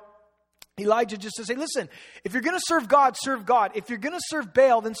Carmel, Elijah just to say, listen, if you're going to serve God, serve God. If you're going to serve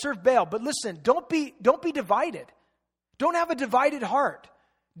Baal, then serve Baal. But listen, don't be divided. Don't have a divided heart.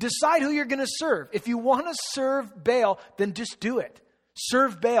 Decide who you're going to serve. If you want to serve Baal, then just do it.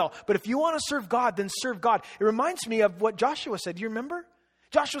 Serve Baal. But if you want to serve God, then serve God. It reminds me of what Joshua said. Do you remember?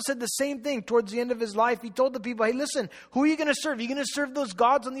 Joshua said the same thing towards the end of his life. He told the people, hey, listen, who are you going to serve? Are you going to serve those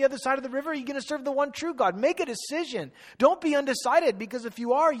gods on the other side of the river? Or are you going to serve the one true God? Make a decision. Don't be undecided, because if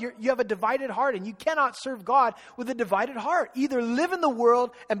you are, you have a divided heart, and you cannot serve God with a divided heart. Either live in the world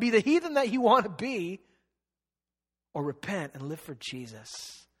and be the heathen that you want to be, or repent and live for Jesus.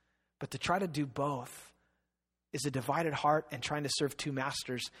 But to try to do both is a divided heart and trying to serve two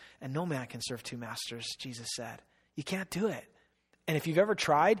masters. And no man can serve two masters, Jesus said. You can't do it. And if you've ever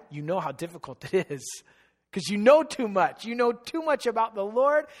tried, you know how difficult it is. Because you know too much. You know too much about the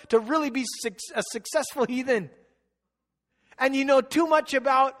Lord to really be a successful heathen. And you know too much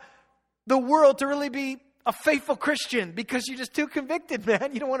about the world to really be a faithful Christian, because you're just too convicted,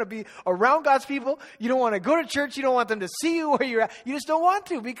 man. You don't want to be around God's people. You don't want to go to church. You don't want them to see you where you're at. You just don't want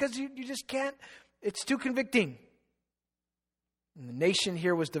to, because you just can't. It's too convicting. And the nation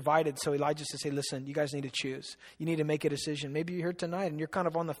here was divided. So Elijah said, hey, listen, you guys need to choose. You need to make a decision. Maybe you're here tonight and you're kind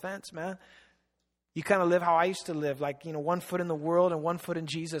of on the fence, man. You kind of live how I used to live, like, 1 foot in the world and 1 foot in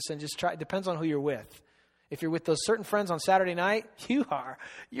Jesus, and just try. It depends on who you're with. If you're with those certain friends on Saturday night,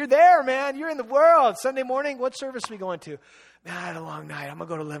 you're there, man. You're in the world. Sunday morning, what service are we going to? Man, I had a long night. I'm going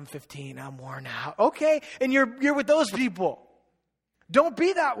to go to 11:15. I'm worn out. Okay. And you're with those people. Don't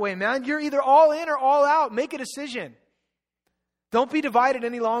be that way, man. You're either all in or all out. Make a decision. Don't be divided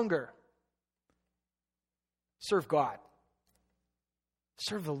any longer. Serve God.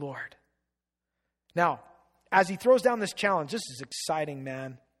 Serve the Lord. Now, as he throws down this challenge, this is exciting,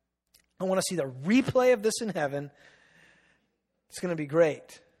 man. I want to see the replay of this in heaven. It's going to be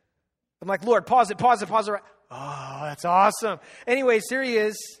great. I'm like, Lord, pause it. Right. Oh, that's awesome. Anyways, here he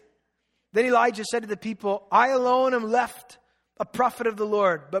is. Then Elijah said to the people, I alone am left a prophet of the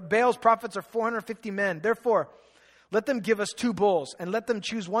Lord, but Baal's prophets are 450 men. Therefore, let them give us 2 bulls, and let them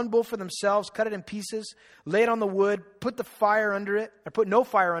choose 1 bull for themselves, cut it in pieces, lay it on the wood, put no fire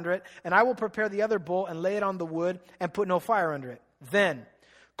under it, and I will prepare the other bull and lay it on the wood and put no fire under it. Then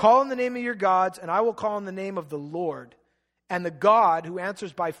call on the name of your gods, and I will call on the name of the Lord. And the God who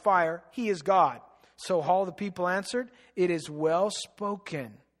answers by fire, he is God. So all the people answered, it is well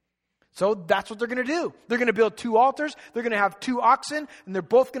spoken. So that's what they're going to do. They're going to build 2 altars. They're going to have 2 oxen, and they're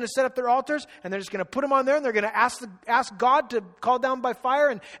both going to set up their altars, and they're just going to put them on there, and they're going to ask God to call down by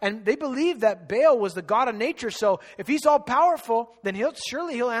fire. And they believe that Baal was the god of nature. So if he's all powerful, then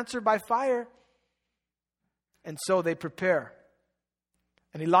he'll answer by fire. And so they prepare.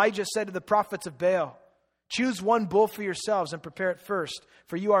 And Elijah said to the prophets of Baal, choose 1 bull for yourselves and prepare it first,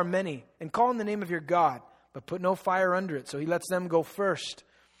 for you are many, and call on the name of your God, but put no fire under it. So he lets them go first.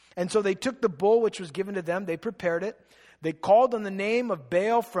 And so they took the bull which was given to them. They prepared it. They called on the name of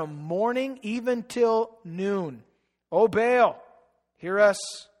Baal from morning even till noon. O Baal, hear us.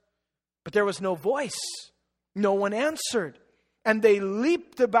 But there was no voice. No one answered. And they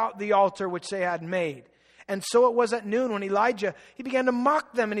leaped about the altar which they had made. And so it was at noon when Elijah, he began to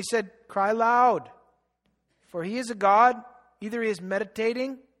mock them. And he said, cry loud. For he is a God. Either he is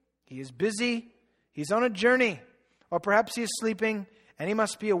meditating, he is busy, he's on a journey, or perhaps he is sleeping, and he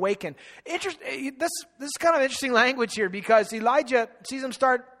must be awakened. This is kind of interesting language here, because Elijah sees them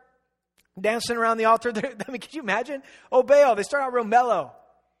start dancing around the altar. I mean, can you imagine? Oh, Baal, they start out real mellow.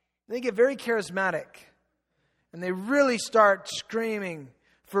 They get very charismatic. And they really start screaming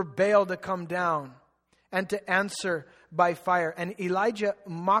for Baal to come down and to answer by fire. And Elijah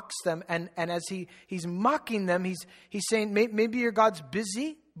mocks them. And as he's mocking them, he's saying, maybe your God's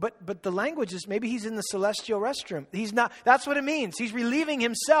busy. But the language is maybe he's in the celestial restroom. He's not. That's what it means. He's relieving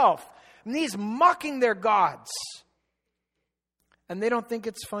himself. And he's mocking their gods. And they don't think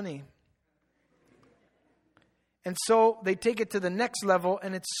it's funny. And so they take it to the next level,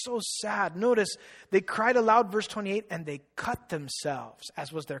 and it's so sad. Notice, they cried aloud, verse 28, and they cut themselves,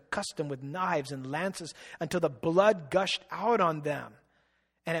 as was their custom, with knives and lances, until the blood gushed out on them.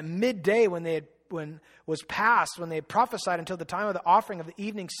 And at midday, when they had prophesied until the time of the offering of the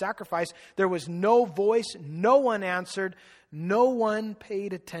evening sacrifice, there was no voice, no one answered, no one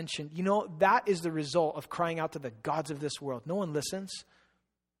paid attention. You know, that is the result of crying out to the gods of this world. No one listens.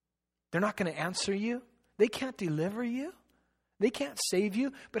 They're not going to answer you. They can't deliver you. They can't save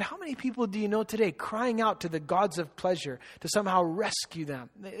you. But how many people do you know today crying out to the gods of pleasure to somehow rescue them?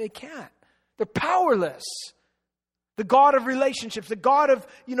 They can't. They're powerless. The God of relationships, the God of,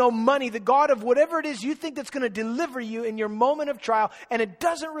 money, the God of whatever it is you think that's going to deliver you in your moment of trial, and it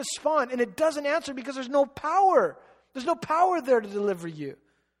doesn't respond and it doesn't answer because there's no power. There's no power there to deliver you.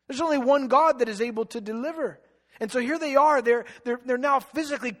 There's only one God that is able to deliver. And so here they are, they're now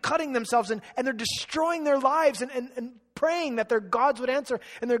physically cutting themselves and they're destroying their lives and praying that their gods would answer,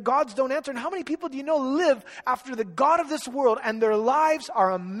 and their gods don't answer. And how many people do you know live after the God of this world, and their lives are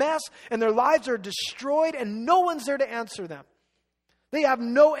a mess and their lives are destroyed and no one's there to answer them? They have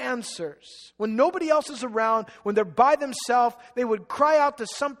no answers. When nobody else is around, when they're by themselves, they would cry out to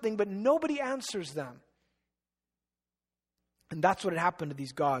something, but nobody answers them. And that's what had happened to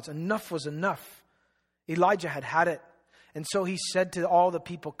these gods. Enough was enough. Elijah had it. And so he said to all the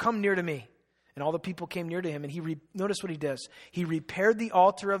people, come near to me. And all the people came near to him. And notice what he does. He repaired the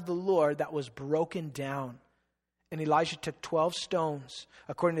altar of the Lord that was broken down. And Elijah took 12 stones,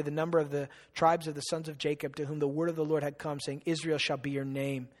 according to the number of the tribes of the sons of Jacob, to whom the word of the Lord had come, saying, Israel shall be your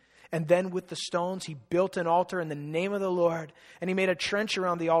name. And then with the stones, he built an altar in the name of the Lord. And he made a trench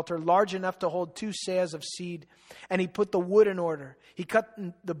around the altar, large enough to hold 2 seahs of seed. And he put the wood in order. He cut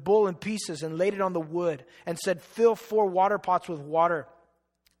the bull in pieces and laid it on the wood and said, fill 4 water pots with water.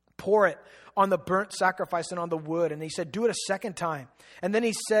 Pour it on the burnt sacrifice and on the wood. And he said, do it a second time. And then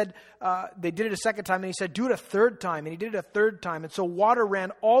he said, they did it a second time. And he said, do it a third time. And he did it a third time. And so water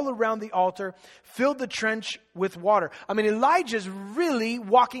ran all around the altar, filled the trench with water. I mean, Elijah's really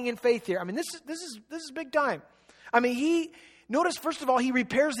walking in faith here. I mean, this is big time. I mean, notice, first of all, he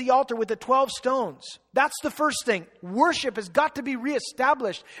repairs the altar with the 12 stones. That's the first thing. Worship has got to be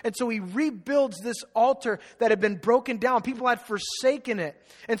reestablished. And so he rebuilds this altar that had been broken down. People had forsaken it.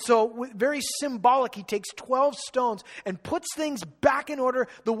 And so, very symbolic, he takes 12 stones and puts things back in order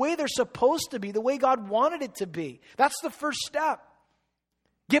the way they're supposed to be, the way God wanted it to be. That's the first step.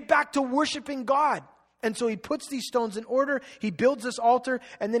 Get back to worshiping God. And so he puts these stones in order. He builds this altar,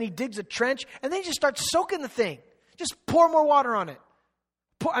 and then he digs a trench, and then he just starts soaking the thing. Just pour more water on it.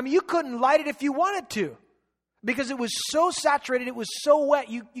 You couldn't light it if you wanted to, because it was so saturated, it was so wet,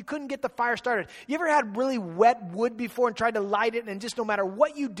 you couldn't get the fire started. You ever had really wet wood before and tried to light it, and just no matter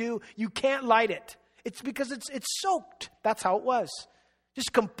what you do, you can't light it? It's because it's soaked. That's how it was.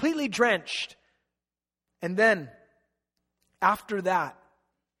 Just completely drenched. And then, after that,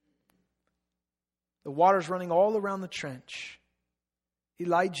 the water's running all around the trench.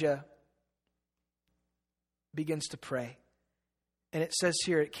 Elijah begins to pray. And it says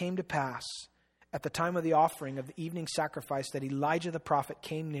here, it came to pass at the time of the offering of the evening sacrifice that Elijah the prophet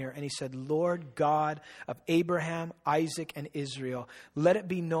came near, and he said, Lord God of Abraham, Isaac, and Israel, let it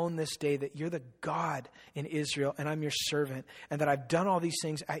be known this day that you're the God in Israel, and I'm your servant, and that I've done all these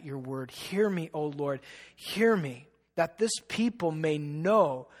things at your word. Hear me, O Lord, hear me, that this people may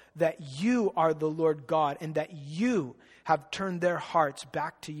know that you are the Lord God, and that you have turned their hearts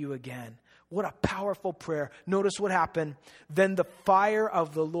back to you again. What a powerful prayer. Notice what happened. Then the fire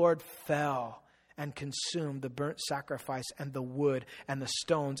of the Lord fell and consumed the burnt sacrifice and the wood and the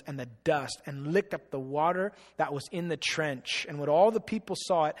stones and the dust and licked up the water that was in the trench. And when all the people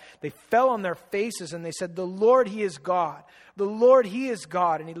saw it, they fell on their faces and they said, the Lord, He is God. The Lord, He is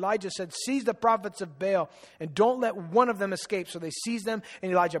God. And Elijah said, seize the prophets of Baal and don't let one of them escape. So they seized them,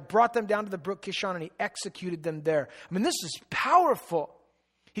 and Elijah brought them down to the brook Kishon, and he executed them there. I mean, this is powerful.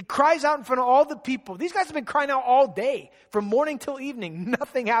 He cries out in front of all the people. These guys have been crying out all day, from morning till evening,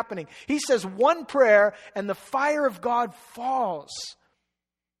 nothing happening. He says one prayer, and the fire of God falls.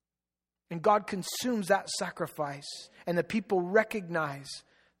 And God consumes that sacrifice, and the people recognize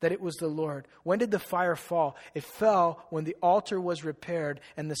that it was the Lord. When did the fire fall? It fell when the altar was repaired,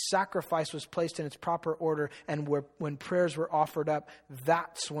 and the sacrifice was placed in its proper order, and when prayers were offered up,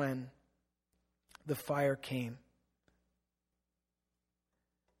 that's when the fire came.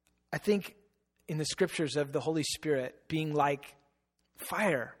 I think in the scriptures of the Holy Spirit being like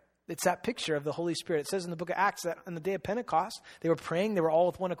fire. It's that picture of the Holy Spirit. It says in the book of Acts that on the day of Pentecost, they were praying, they were all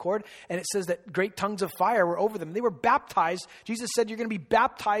with one accord, and it says that great tongues of fire were over them. They were baptized. Jesus said, you're going to be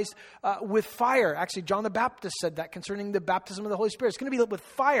baptized with fire. Actually, John the Baptist said that concerning the baptism of the Holy Spirit. It's going to be with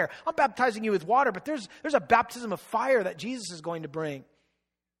fire. I'm baptizing you with water, but there's a baptism of fire that Jesus is going to bring.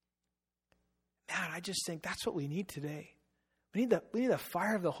 Man, I just think that's what we need today. We need the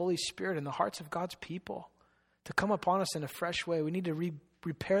fire of the Holy Spirit in the hearts of God's people to come upon us in a fresh way. We need to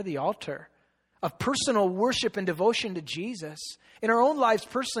repair the altar of personal worship and devotion to Jesus in our own lives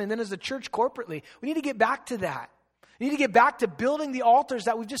personally, and then as a church corporately. We need to get back to that. We need to get back to building the altars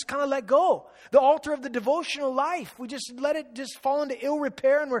that we've just kind of let go. The altar of the devotional life. We just let it just fall into ill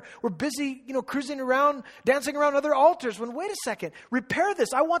repair, and we're busy, cruising around, dancing around other altars. When, wait a second, repair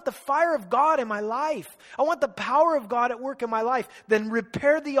this. I want the fire of God in my life. I want the power of God at work in my life. Then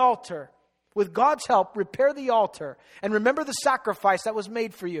repair the altar. With God's help, repair the altar. And remember the sacrifice that was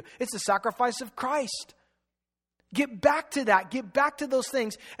made for you. It's the sacrifice of Christ. Get back to that. Get back to those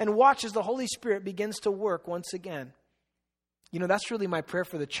things and watch as the Holy Spirit begins to work once again. That's really my prayer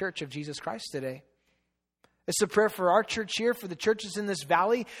for the church of Jesus Christ today. It's a prayer for our church here, for the churches in this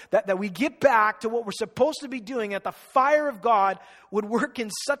valley, that we get back to what we're supposed to be doing, that the fire of God would work in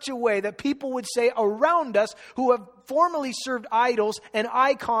such a way that people would say around us who have formerly served idols and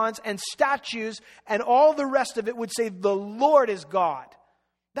icons and statues and all the rest of it would say, the Lord is God.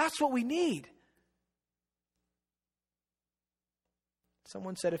 That's what we need.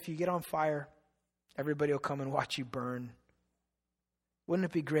 Someone said, if you get on fire, everybody will come and watch you burn. Wouldn't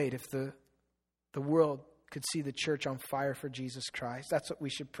it be great if the world could see the church on fire for Jesus Christ? That's what we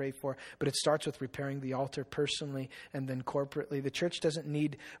should pray for. But it starts with repairing the altar personally and then corporately. The church doesn't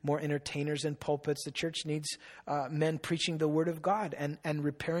need more entertainers in pulpits. The church needs men preaching the word of God and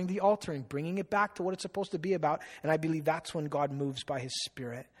repairing the altar and bringing it back to what it's supposed to be about. And I believe that's when God moves by His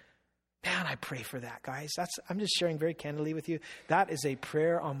Spirit. Man, I pray for that, guys. I'm just sharing very candidly with you. That is a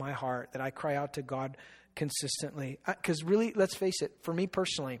prayer on my heart that I cry out to God consistently. Because really, let's face it, for me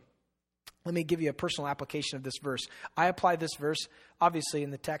personally, let me give you a personal application of this verse. I apply this verse, obviously,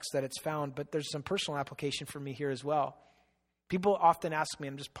 in the text that it's found, but there's some personal application for me here as well. People often ask me,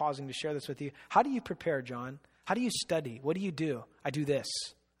 I'm just pausing to share this with you, how do you prepare, John? How do you study? What do you do? I do this.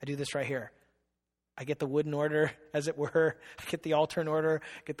 I do this right here. I get the wood in order, as it were. I get the altar in order,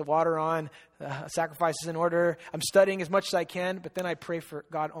 get the water on, sacrifices in order. I'm studying as much as I can, but then I pray for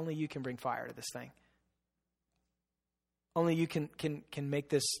God, only you can bring fire to this thing. Only you can make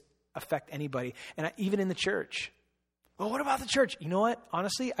this affect anybody. And even in the church. Well, what about the church? You know what?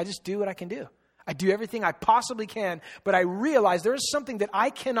 Honestly, I just do what I can do. I do everything I possibly can, but I realize there is something that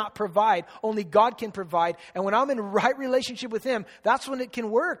I cannot provide. Only God can provide. And when I'm in right relationship with Him, that's when it can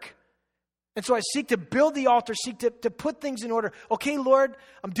work. And so I seek to build the altar, seek to put things in order. Okay, Lord,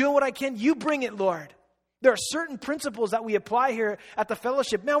 I'm doing what I can. You bring it, Lord. There are certain principles that we apply here at the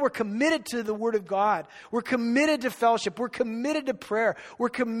fellowship. Now we're committed to the Word of God. We're committed to fellowship. We're committed to prayer. We're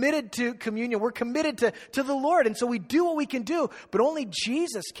committed to communion. We're committed to the Lord. And so we do what we can do, but only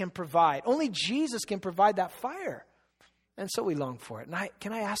Jesus can provide. Only Jesus can provide that fire. And so we long for it. And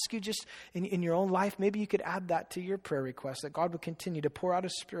can I ask you just in your own life, maybe you could add that to your prayer request, that God would continue to pour out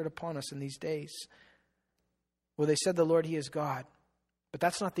His Spirit upon us in these days. Well, they said the Lord, He is God. But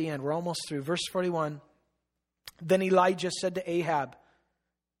that's not the end. We're almost through. Verse 41. Then Elijah said to Ahab,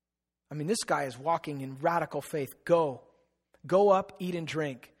 this guy is walking in radical faith. Go up, eat and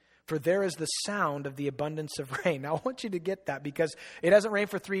drink, for there is the sound of the abundance of rain. Now I want you to get that, because it hasn't rained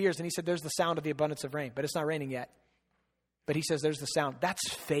for 3 years. And he said, there's the sound of the abundance of rain, but it's not raining yet. But he says, there's the sound. That's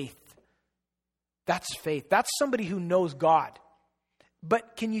faith. That's faith. That's somebody who knows God.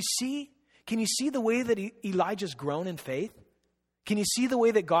 But can you see the way that Elijah's grown in faith? Can you see the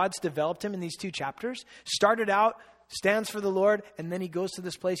way that God's developed him in these 2 chapters? Started out, stands for the Lord, and then he goes to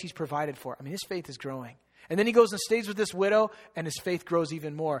this place He's provided for. His faith is growing. And then he goes and stays with this widow, and his faith grows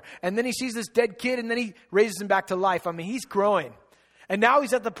even more. And then he sees this dead kid, and then he raises him back to life. He's growing. And now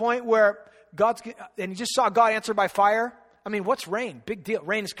he's at the point where and he just saw God answer by fire. What's rain? Big deal.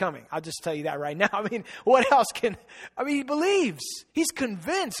 Rain is coming. I'll just tell you that right now. What else he believes. He's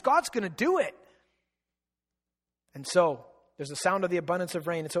convinced God's going to do it. And so there's the sound of the abundance of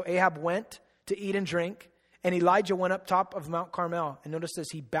rain. And so Ahab went to eat and drink, and Elijah went up top of Mount Carmel. And notice this,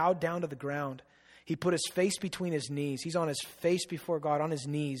 he bowed down to the ground. He put his face between his knees. He's on his face before God, on his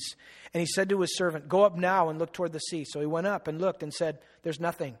knees. And he said to his servant, go up now and look toward the sea. So he went up and looked and said, there's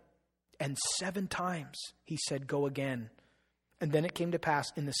nothing. And 7 times he said, go again. And then it came to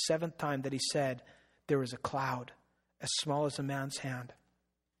pass in the 7th time that he said, there was a cloud as small as a man's hand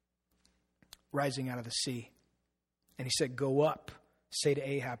rising out of the sea. And he said, go up, say to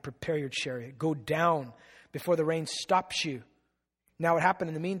Ahab, prepare your chariot. Go down before the rain stops you. Now it happened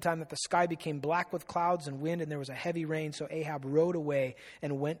in the meantime that the sky became black with clouds and wind, and there was a heavy rain. So Ahab rode away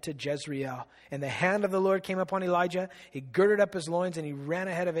and went to Jezreel. And the hand of the Lord came upon Elijah. He girded up his loins, and he ran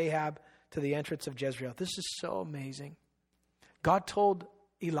ahead of Ahab to the entrance of Jezreel. This is so amazing. God told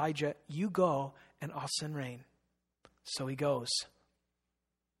Elijah, you go and I'll send rain. So he goes.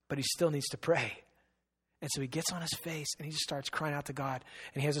 But he still needs to pray. And so he gets on his face and he just starts crying out to God.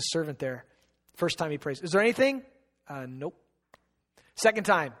 And he has a servant there. First time he prays, is there anything? Nope. Second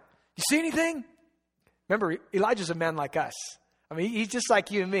time, you see anything? Remember, Elijah's a man like us. He's just like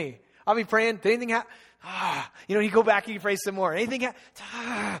you and me. I'll be praying. Did anything happen? You go back and you pray some more. Anything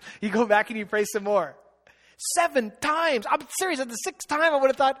happen? You go back and you pray some more. 7 times. I'm serious. At the 6th time, I would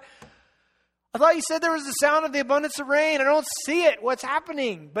have thought, I thought you said there was the sound of the abundance of rain. I don't see it. What's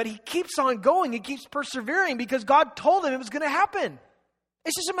happening? But he keeps on going. He keeps persevering because God told him it was going to happen.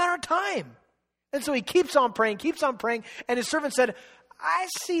 It's just a matter of time. And so he keeps on praying. And his servant said, I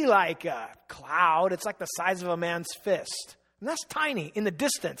see like a cloud. It's like the size of a man's fist. And that's tiny in the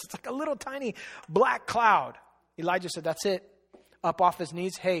distance. It's like a little tiny black cloud. Elijah said, that's it. Up off his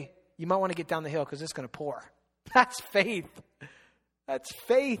knees. Hey, you might want to get down the hill because it's going to pour. That's faith. That's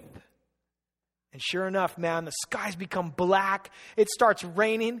faith. And sure enough, man, the skies become black. It starts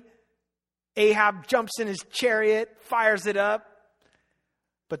raining. Ahab jumps in his chariot, fires it up.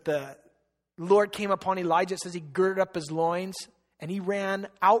 But the Lord came upon Elijah. It says he girded up his loins and he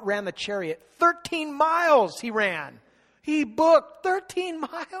outran the chariot. 13 miles he ran. He booked 13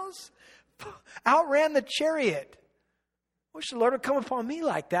 miles. Outran the chariot. Wish the Lord would come upon me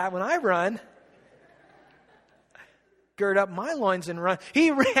like that when I run. Gird up my loins and run.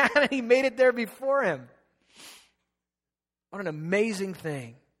 He ran and he made it there before him. What an amazing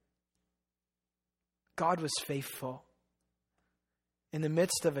thing. God was faithful. In the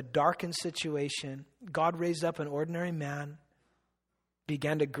midst of a darkened situation, God raised up an ordinary man,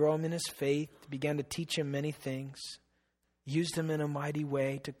 began to grow him in his faith, began to teach him many things, used him in a mighty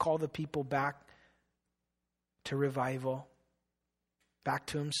way to call the people back to revival, back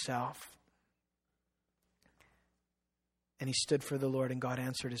to himself. And he stood for the Lord and God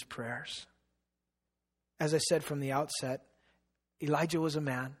answered his prayers. As I said from the outset, Elijah was a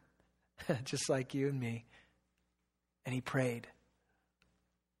man, just like you and me, and he prayed.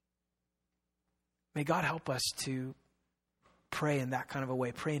 May God help us to pray in that kind of a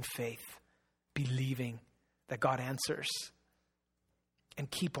way, pray in faith, believing that God answers, and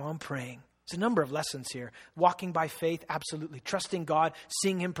keep on praying, It's a number of lessons here. Walking by faith, absolutely. Trusting God,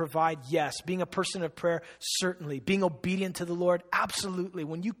 seeing him provide, yes. Being a person of prayer, certainly. Being obedient to the Lord, absolutely.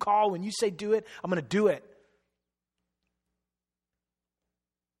 When you call, when you say do it, I'm going to do it.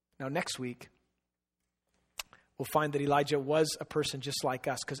 Now next week, we'll find that Elijah was a person just like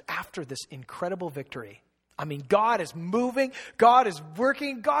us, because after this incredible victory, I mean, God is moving, God is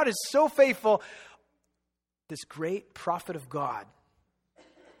working, God is so faithful. This great prophet of God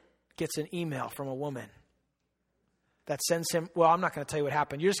gets an email from a woman that sends him, well, I'm not going to tell you what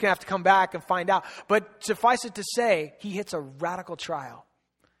happened. You're just going to have to come back and find out. But suffice it to say, he hits a radical trial,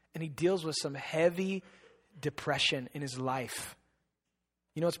 and he deals with some heavy depression in his life.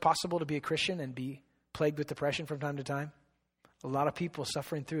 You know, it's possible to be a Christian and be plagued with depression from time to time. A lot of people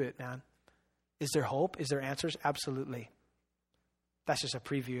suffering through it, man. Is there hope? Is there answers? Absolutely. That's just a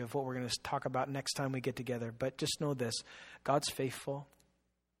preview of what we're going to talk about next time we get together. But just know this, God's faithful.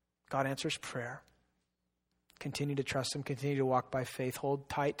 God answers prayer. Continue to trust him. Continue to walk by faith. Hold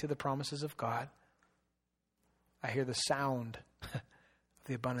tight to the promises of God. I hear the sound of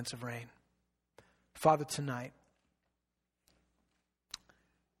the abundance of rain. Father, tonight,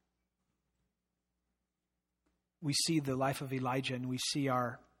 we see the life of Elijah, and we see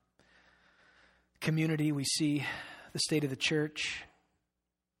our community. We see the state of the church.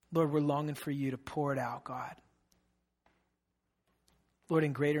 Lord, we're longing for you to pour it out, God. Lord,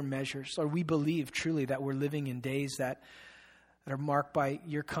 in greater measures. Lord, we believe truly that we're living in days that are marked by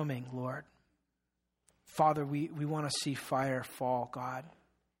your coming, Lord. Father, we want to see fire fall, God.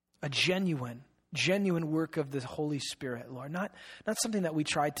 A genuine work of the Holy Spirit, Lord. Not something that we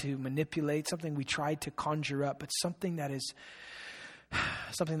try to manipulate, something we try to conjure up, but something that is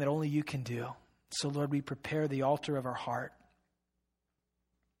something that only you can do. So, Lord, we prepare the altar of our heart.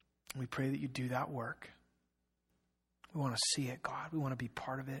 We pray that you do that work. We want to see it, God. We want to be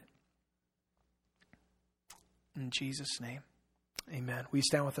part of it. In Jesus' name, amen. Will you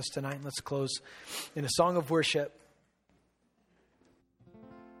stand with us tonight? Let's close in a song of worship.